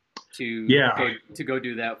to go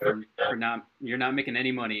do that for you're not making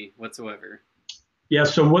any money whatsoever. Yeah.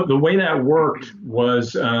 So the way that worked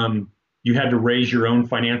was you had to raise your own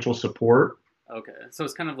financial support. Okay. So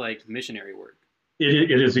it's kind of like missionary work.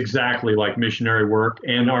 It is exactly like missionary work.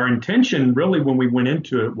 And our intention really when we went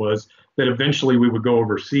into it was that eventually we would go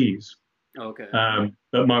overseas. Okay.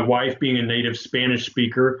 But my wife being a native Spanish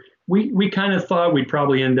speaker, we kind of thought we'd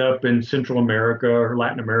probably end up in Central America or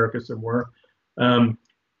Latin America somewhere.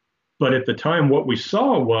 But at the time, what we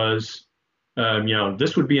saw was,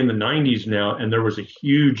 this would be in the 90s now, and there was a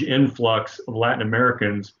huge influx of Latin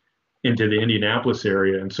Americans into the Indianapolis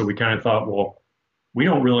area. And so we kind of thought, well, we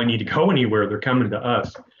don't really need to go anywhere. They're coming to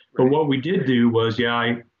us. Right. But what we did do was,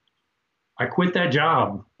 I quit that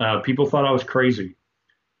job. People thought I was crazy.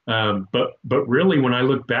 But really, when I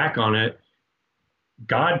look back on it,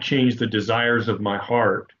 God changed the desires of my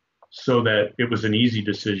heart so that it was an easy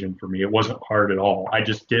decision for me. It wasn't hard at all. I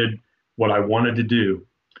just did what I wanted to do.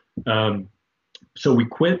 So we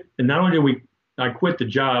quit, and not only did I quit the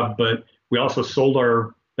job, but we also sold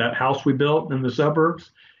that house we built in the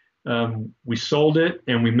suburbs. We sold it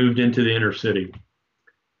and we moved into the inner city.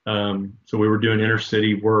 So we were doing inner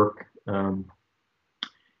city work, and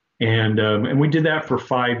we did that for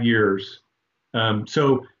 5 years.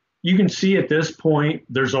 So you can see at this point,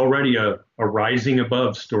 there's already a rising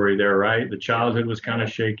above story there, right? The childhood was kind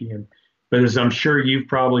of shaky, but as I'm sure you've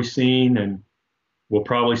probably seen and will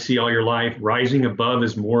probably see all your life, rising above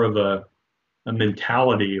is more of a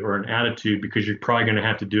mentality or an attitude because you're probably going to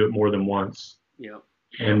have to do it more than once. Yeah.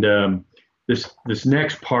 And this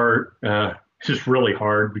next part is just really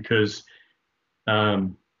hard because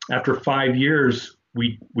after 5 years,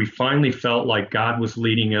 we finally felt like God was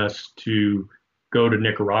leading us to go to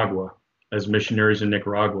Nicaragua as missionaries in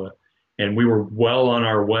Nicaragua. And we were well on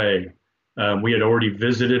our way. We had already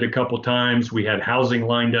visited a couple times. We had housing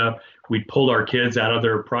lined up. We pulled our kids out of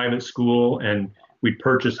their private school and we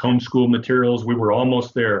purchased homeschool materials. We were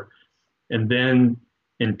almost there. And then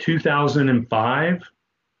in 2005,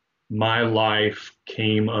 my life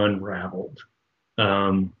came unraveled.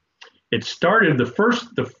 Um, it started the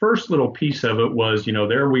first little piece of it was,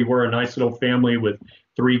 there we were, a nice little family with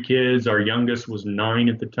 3 kids. Our youngest was 9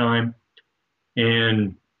 at the time.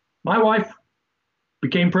 And my wife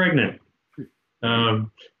became pregnant.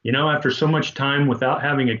 After so much time without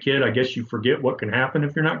having a kid, I guess you forget what can happen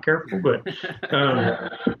if you're not careful. But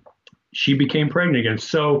she became pregnant again.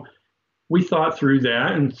 So we thought through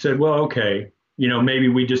that and said, well, okay, maybe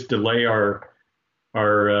we just delay our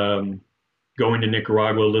going to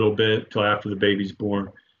Nicaragua a little bit till after the baby's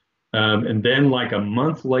born. And then, like a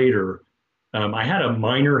month later, I had a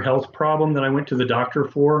minor health problem that I went to the doctor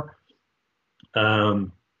for.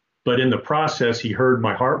 But in the process, he heard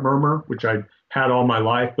my heart murmur, which I had all my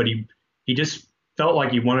life, but he just felt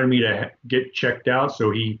like he wanted me to get checked out. So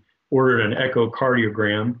he ordered an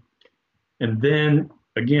echocardiogram. And then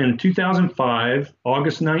again, 2005,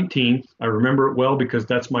 August 19th, I remember it well because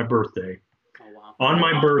that's my birthday. Oh, wow. On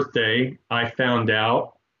my birthday, I found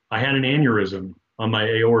out I had an aneurysm on my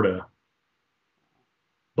aorta.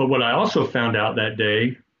 But what I also found out that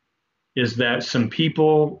day is that some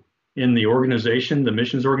people in the organization, the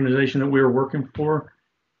missions organization that we were working for,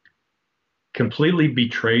 completely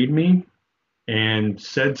betrayed me and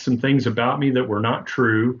said some things about me that were not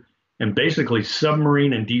true and basically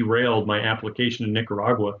submarine and derailed my application in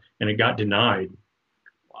Nicaragua, and it got denied.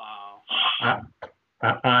 Wow.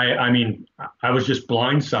 I mean, I was just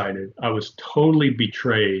blindsided. I was totally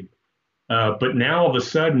betrayed. But now all of a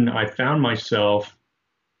sudden, I found myself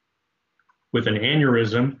with an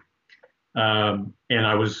aneurysm, and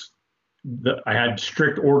I had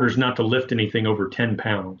strict orders not to lift anything over 10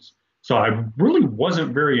 pounds. So I really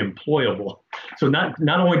wasn't very employable. So not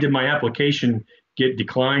only did my application get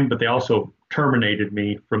declined, but they also terminated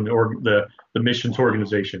me from the missions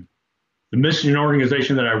organization. The mission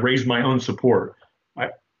organization that I raised my own support,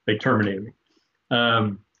 they terminated me.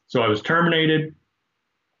 So I was terminated.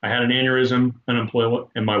 I had an aneurysm, unemployable,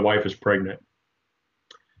 and my wife is pregnant.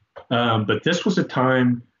 But this was a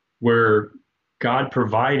time where God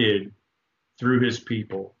provided through his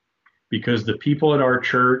people, because the people at our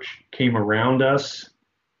church came around us.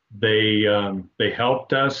 They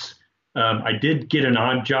helped us. I did get an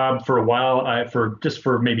odd job for a while.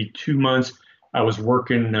 For maybe 2 months, I was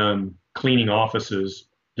working cleaning offices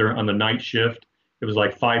on the night shift. It was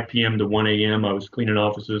like 5 p.m. to 1 a.m. I was cleaning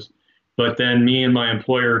offices. But then me and my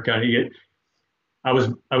employer I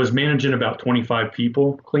was managing about 25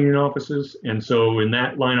 people cleaning offices. And so in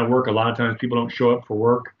that line of work, a lot of times people don't show up for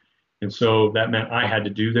work. And so that meant I had to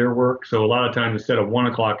do their work. So a lot of times, instead of 1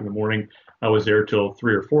 o'clock in the morning, I was there till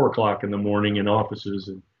 3 or 4 o'clock in the morning in offices,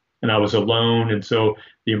 and I was alone. And so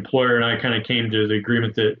the employer and I kind of came to the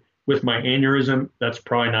agreement that with my aneurysm, that's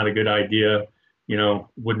probably not a good idea.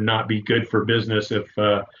 Would not be good for business if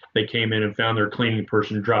they came in and found their cleaning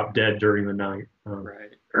person dropped dead during the night. Right.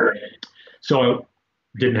 So I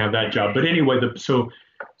didn't have that job. But anyway,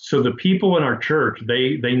 so the people in our church,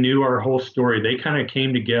 they knew our whole story. They kind of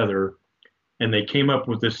came together and they came up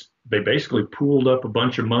with this. They basically pooled up a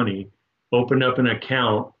bunch of money, opened up an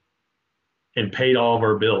account, and paid all of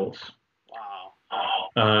our bills.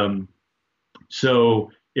 Wow.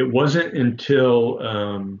 So it wasn't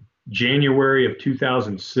until January of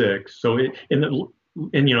 2006. So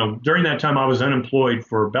during that time, I was unemployed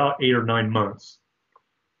for about 8 or 9 months.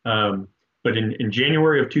 But in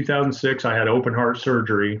January of 2006, I had open heart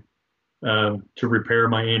surgery to repair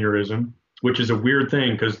my aneurysm, which is a weird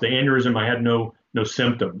thing because the aneurysm, I had no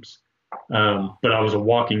symptoms, but I was a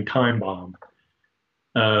walking time bomb.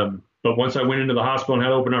 But once I went into the hospital and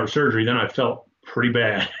had open heart surgery, then I felt pretty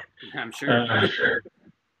bad. I'm sure.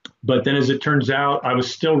 But then, as it turns out, I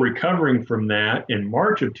was still recovering from that in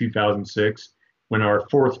March of 2006 when our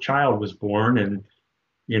 4th child was born. And,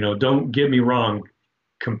 don't get me wrong,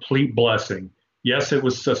 complete blessing. Yes, it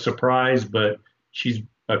was a surprise, but she's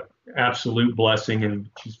an absolute blessing, and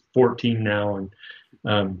she's 14 now,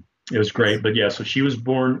 and it was great. But yeah, so she was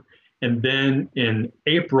born, and then in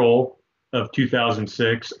April of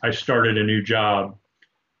 2006, I started a new job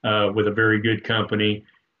with a very good company.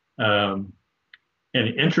 And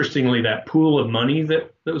interestingly, that pool of money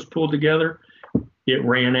that was pulled together, it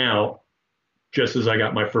ran out just as I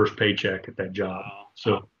got my first paycheck at that job. Wow.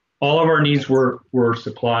 So all of our needs were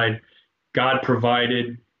supplied. God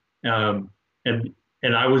provided, and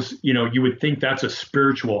I was, you would think that's a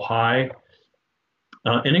spiritual high,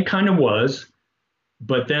 and it kind of was.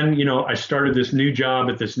 But then, I started this new job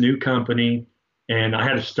at this new company, and I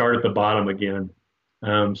had to start at the bottom again.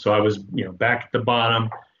 So I was, back at the bottom.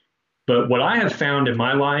 But what I have found in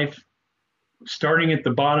my life, starting at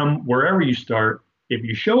the bottom, wherever you start, if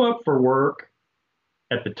you show up for work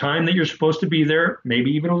at the time that you're supposed to be there,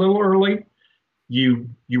 maybe even a little early, you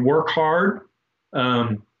work hard,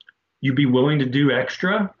 you be willing to do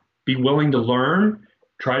extra, be willing to learn,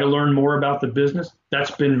 try to learn more about the business.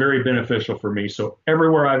 That's been very beneficial for me. So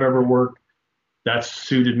everywhere I've ever worked, that's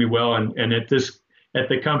suited me well. And at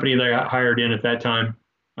the company that I got hired in at that time,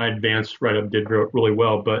 I advanced right up, did really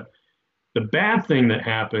well. But the bad thing that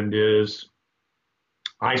happened is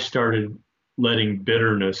I started letting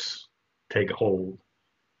bitterness take hold.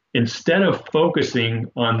 Instead of focusing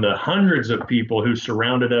on the hundreds of people who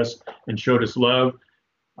surrounded us and showed us love,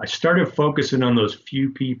 I started focusing on those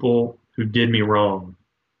few people who did me wrong.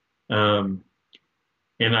 And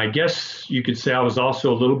I guess you could say I was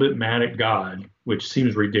also a little bit mad at God, which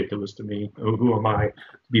seems ridiculous to me. Who am I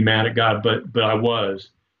to be mad at God? But I was.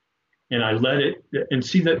 And I let it, and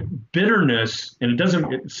see that bitterness, and it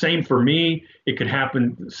doesn't, same for me, it could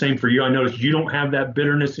happen, same for you. I noticed you don't have that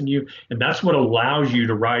bitterness in you, and that's what allows you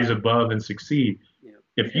to rise above and succeed. Yeah.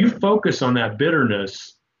 If you focus on that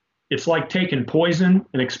bitterness, it's like taking poison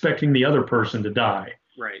and expecting the other person to die.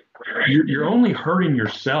 Right. You're only hurting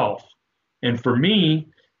yourself. And for me,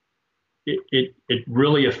 it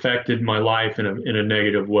really affected my life in a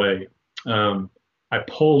negative way. I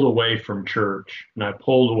pulled away from church and I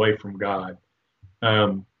pulled away from God.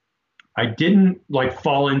 I didn't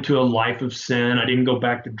fall into a life of sin. I didn't go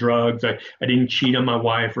back to drugs. I didn't cheat on my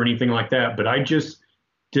wife or anything like that, but I just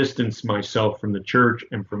distanced myself from the church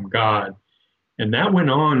and from God. And that went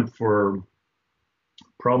on for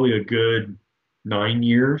probably a good 9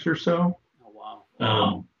 years or so. Oh,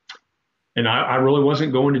 wow. And I really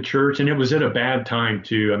wasn't going to church, and it was at a bad time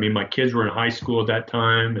too. I mean, my kids were in high school at that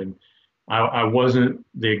time, and I wasn't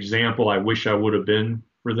the example I wish I would have been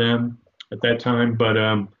for them at that time. But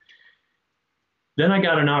then I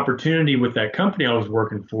got an opportunity with that company I was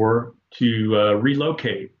working for to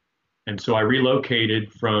relocate. And so I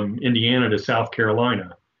relocated from Indiana to South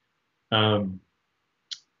Carolina.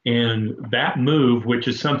 And that move, which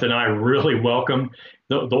is something I really welcome,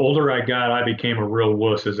 the older I got, I became a real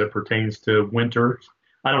wuss as it pertains to winters.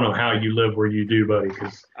 I don't know how you live where you do, buddy.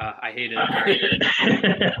 I hate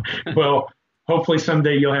it. Well, hopefully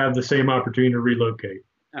someday you'll have the same opportunity to relocate.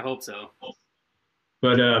 I hope so.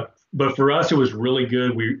 But for us, it was really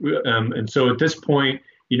good. And so at this point,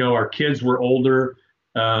 our kids were older.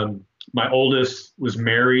 My oldest was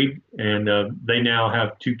married, and they now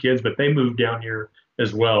have 2 kids, but they moved down here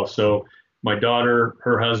as well. So my daughter,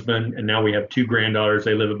 her husband, and now we have 2 granddaughters.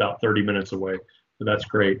 They live about 30 minutes away. So that's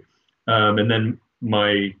great. And then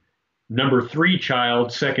my number 3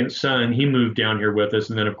 child, second son, he moved down here with us.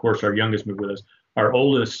 And then, of course, our youngest moved with us. Our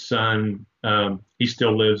oldest son, he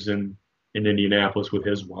still lives in Indianapolis with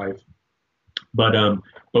his wife. But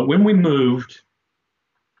when we moved,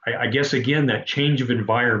 I guess, again, that change of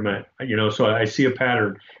environment, so I see a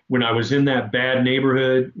pattern. When I was in that bad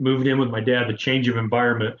neighborhood, moved in with my dad, the change of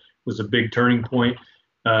environment was a big turning point.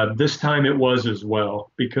 This time it was as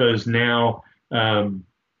well, because now I've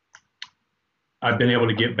been able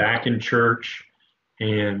to get back in church,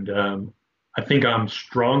 and I think I'm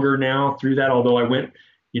stronger now through that, although I went,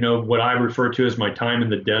 what I refer to as my time in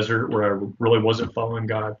the desert where I really wasn't following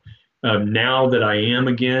God. Now that I am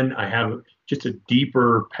again, I have just a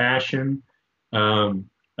deeper passion, and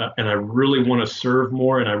I really want to serve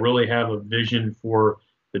more, and I really have a vision for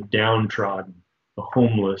the downtrodden, the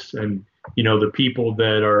homeless, and the people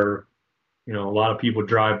that are, a lot of people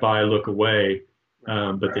drive by, look away,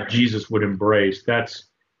 but that Jesus would embrace. That's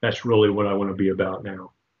really what I want to be about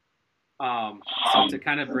now. So to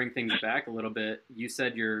kind of bring things back a little bit, you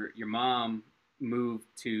said your mom moved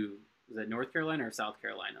to, was it North Carolina or South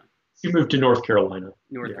Carolina? She moved to North Carolina.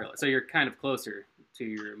 North Carolina. So you're kind of closer to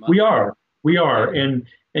your mother. We are, and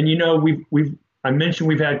I mentioned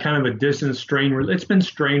we've had kind of a distant strain. It's been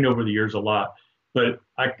strained over the years a lot, but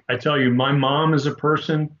I tell you, my mom as a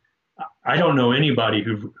person, I don't know anybody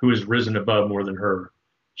who has risen above more than her.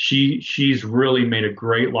 She's really made a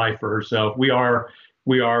great life for herself. We are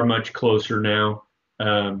much closer now.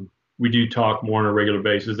 We do talk more on a regular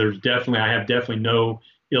basis. I have definitely no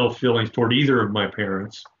ill feelings toward either of my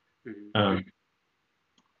parents.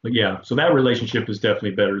 But yeah, so that relationship is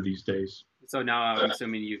definitely better these days. So now I'm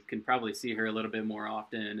assuming you can probably see her a little bit more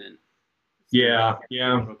often. And yeah.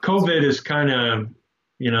 COVID is kind of,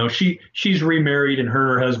 she's remarried, and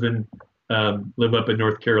her and her husband live up in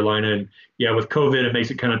North Carolina. And yeah, with COVID, it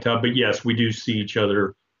makes it kind of tough. But yes, we do see each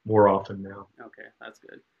other more often now. Okay, that's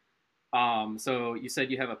good. So you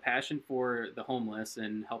said you have a passion for the homeless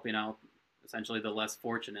and helping out essentially the less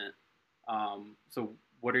fortunate. So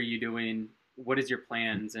what are you doing? What is your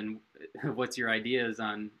plans and what's your ideas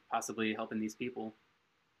on possibly helping these people?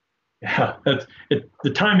 Yeah, the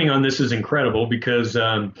timing on this is incredible because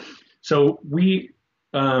so we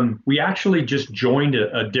actually just joined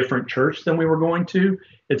a different church than we were going to.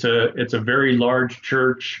 It's a very large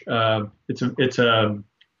church. It's a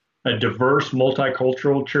diverse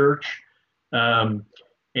multicultural church, um,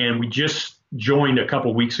 and we just joined a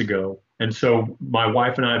couple weeks ago. And so my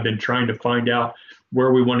wife and I have been trying to find out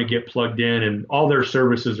where we want to get plugged in, and all their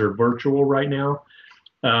services are virtual right now.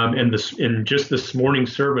 And this in just this morning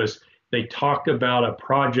service, they talked about a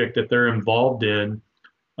project that they're involved in,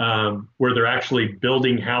 where they're actually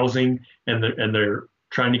building housing and they're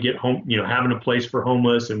trying to get home, having a place for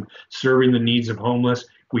homeless and serving the needs of homeless.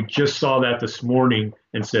 We just saw that this morning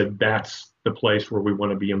and said that's the place where we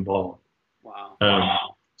want to be involved.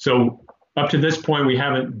 Wow. So up to this point, we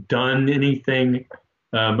haven't done anything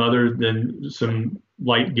other than some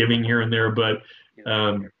light giving here and there, but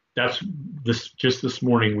that's this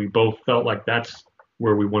morning we both felt like that's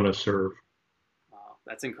where we want to serve. Wow,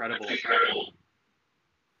 that's incredible.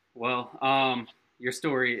 Well, your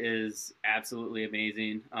story is absolutely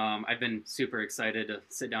amazing. I've been super excited to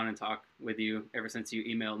sit down and talk with you ever since you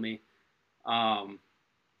emailed me. I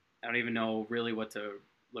don't even know really what to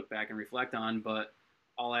look back and reflect on, but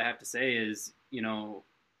all I have to say is,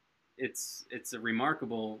 it's a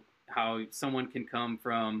remarkable how someone can come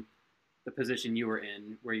from the position you were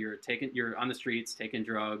in, where you're on the streets taking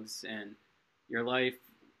drugs, and your life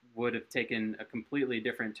would have taken a completely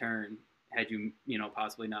different turn had you,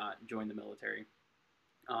 possibly not joined the military.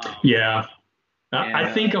 Yeah, I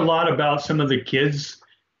think a lot about some of the kids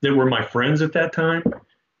that were my friends at that time,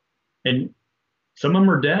 and some of them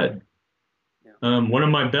are dead. Yeah. One of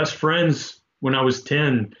my best friends when I was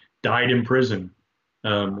 10 died in prison.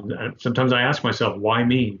 Sometimes I ask myself, why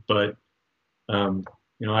me? But,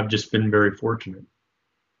 I've just been very fortunate.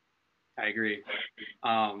 I agree.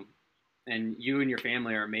 And you and your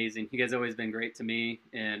family are amazing. You guys have always been great to me.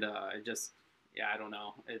 And I don't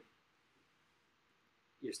know.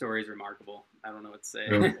 Your story is remarkable. I don't know what to say.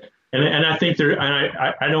 And I think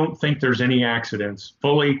I don't think there's any accidents.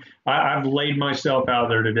 Fully, I've laid myself out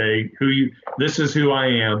there today. This is who I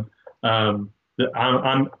am.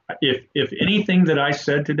 If anything that I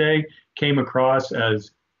said today came across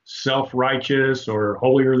as self-righteous or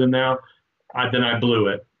holier than thou, then I blew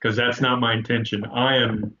it, because that's not my intention. I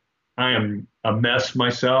am a mess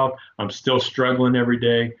myself. I'm still struggling every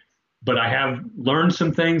day, but I have learned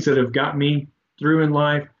some things that have got me through in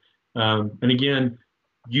life. And again,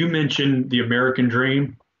 you mentioned the American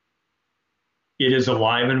dream. It is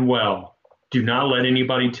alive and well. Do not let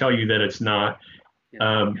anybody tell you that it's not.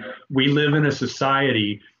 We live in a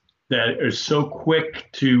society that is so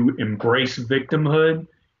quick to embrace victimhood,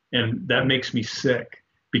 and that makes me sick,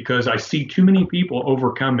 because I see too many people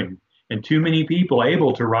overcoming and too many people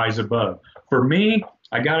able to rise above. For me,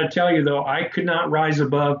 I got to tell you, though, I could not rise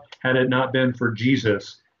above had it not been for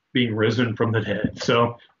Jesus being risen from the dead.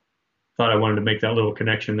 So thought I wanted to make that little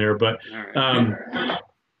connection there. But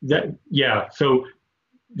so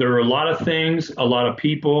there are a lot of things, a lot of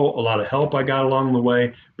people, a lot of help I got along the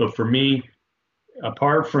way. But for me,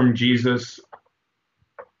 apart from Jesus,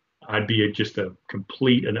 I'd be just a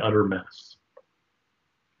complete and utter mess.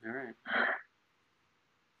 All right. I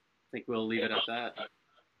think we'll leave it at that.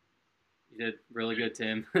 You did really good,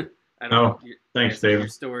 Tim. Thanks, David. Your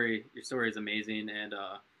story is amazing, and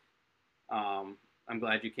I'm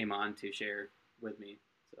glad you came on to share with me.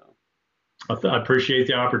 So I appreciate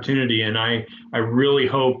the opportunity, and I really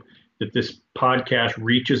hope that this podcast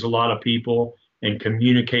reaches a lot of people and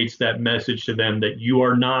communicates that message to them, that you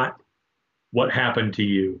are not what happened to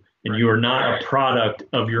you, and you are not a product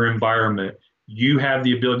of your environment. You have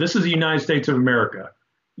the ability. This is the United States of America.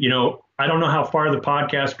 I don't know how far the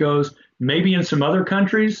podcast goes. Maybe in some other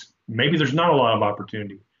countries, maybe there's not a lot of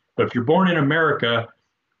opportunity. But if you're born in America,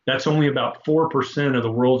 that's only about 4% of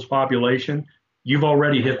the world's population. You've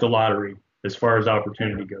already hit the lottery as far as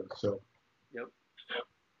opportunity goes. So, yep,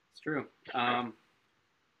 it's true.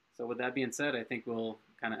 So with that being said, I think we'll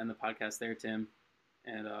kind of end the podcast there, Tim.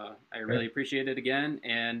 And I really appreciate it again.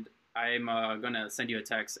 And I'm going to send you a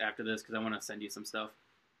text after this, because I want to send you some stuff.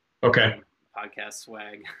 Okay. Podcast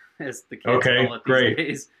swag, as the kids call it these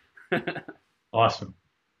days. Awesome.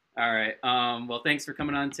 All right. Well, thanks for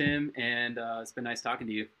coming on, Tim. And it's been nice talking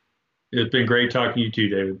to you. It's been great talking to you too,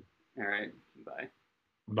 David. All right. Bye.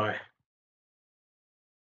 Bye.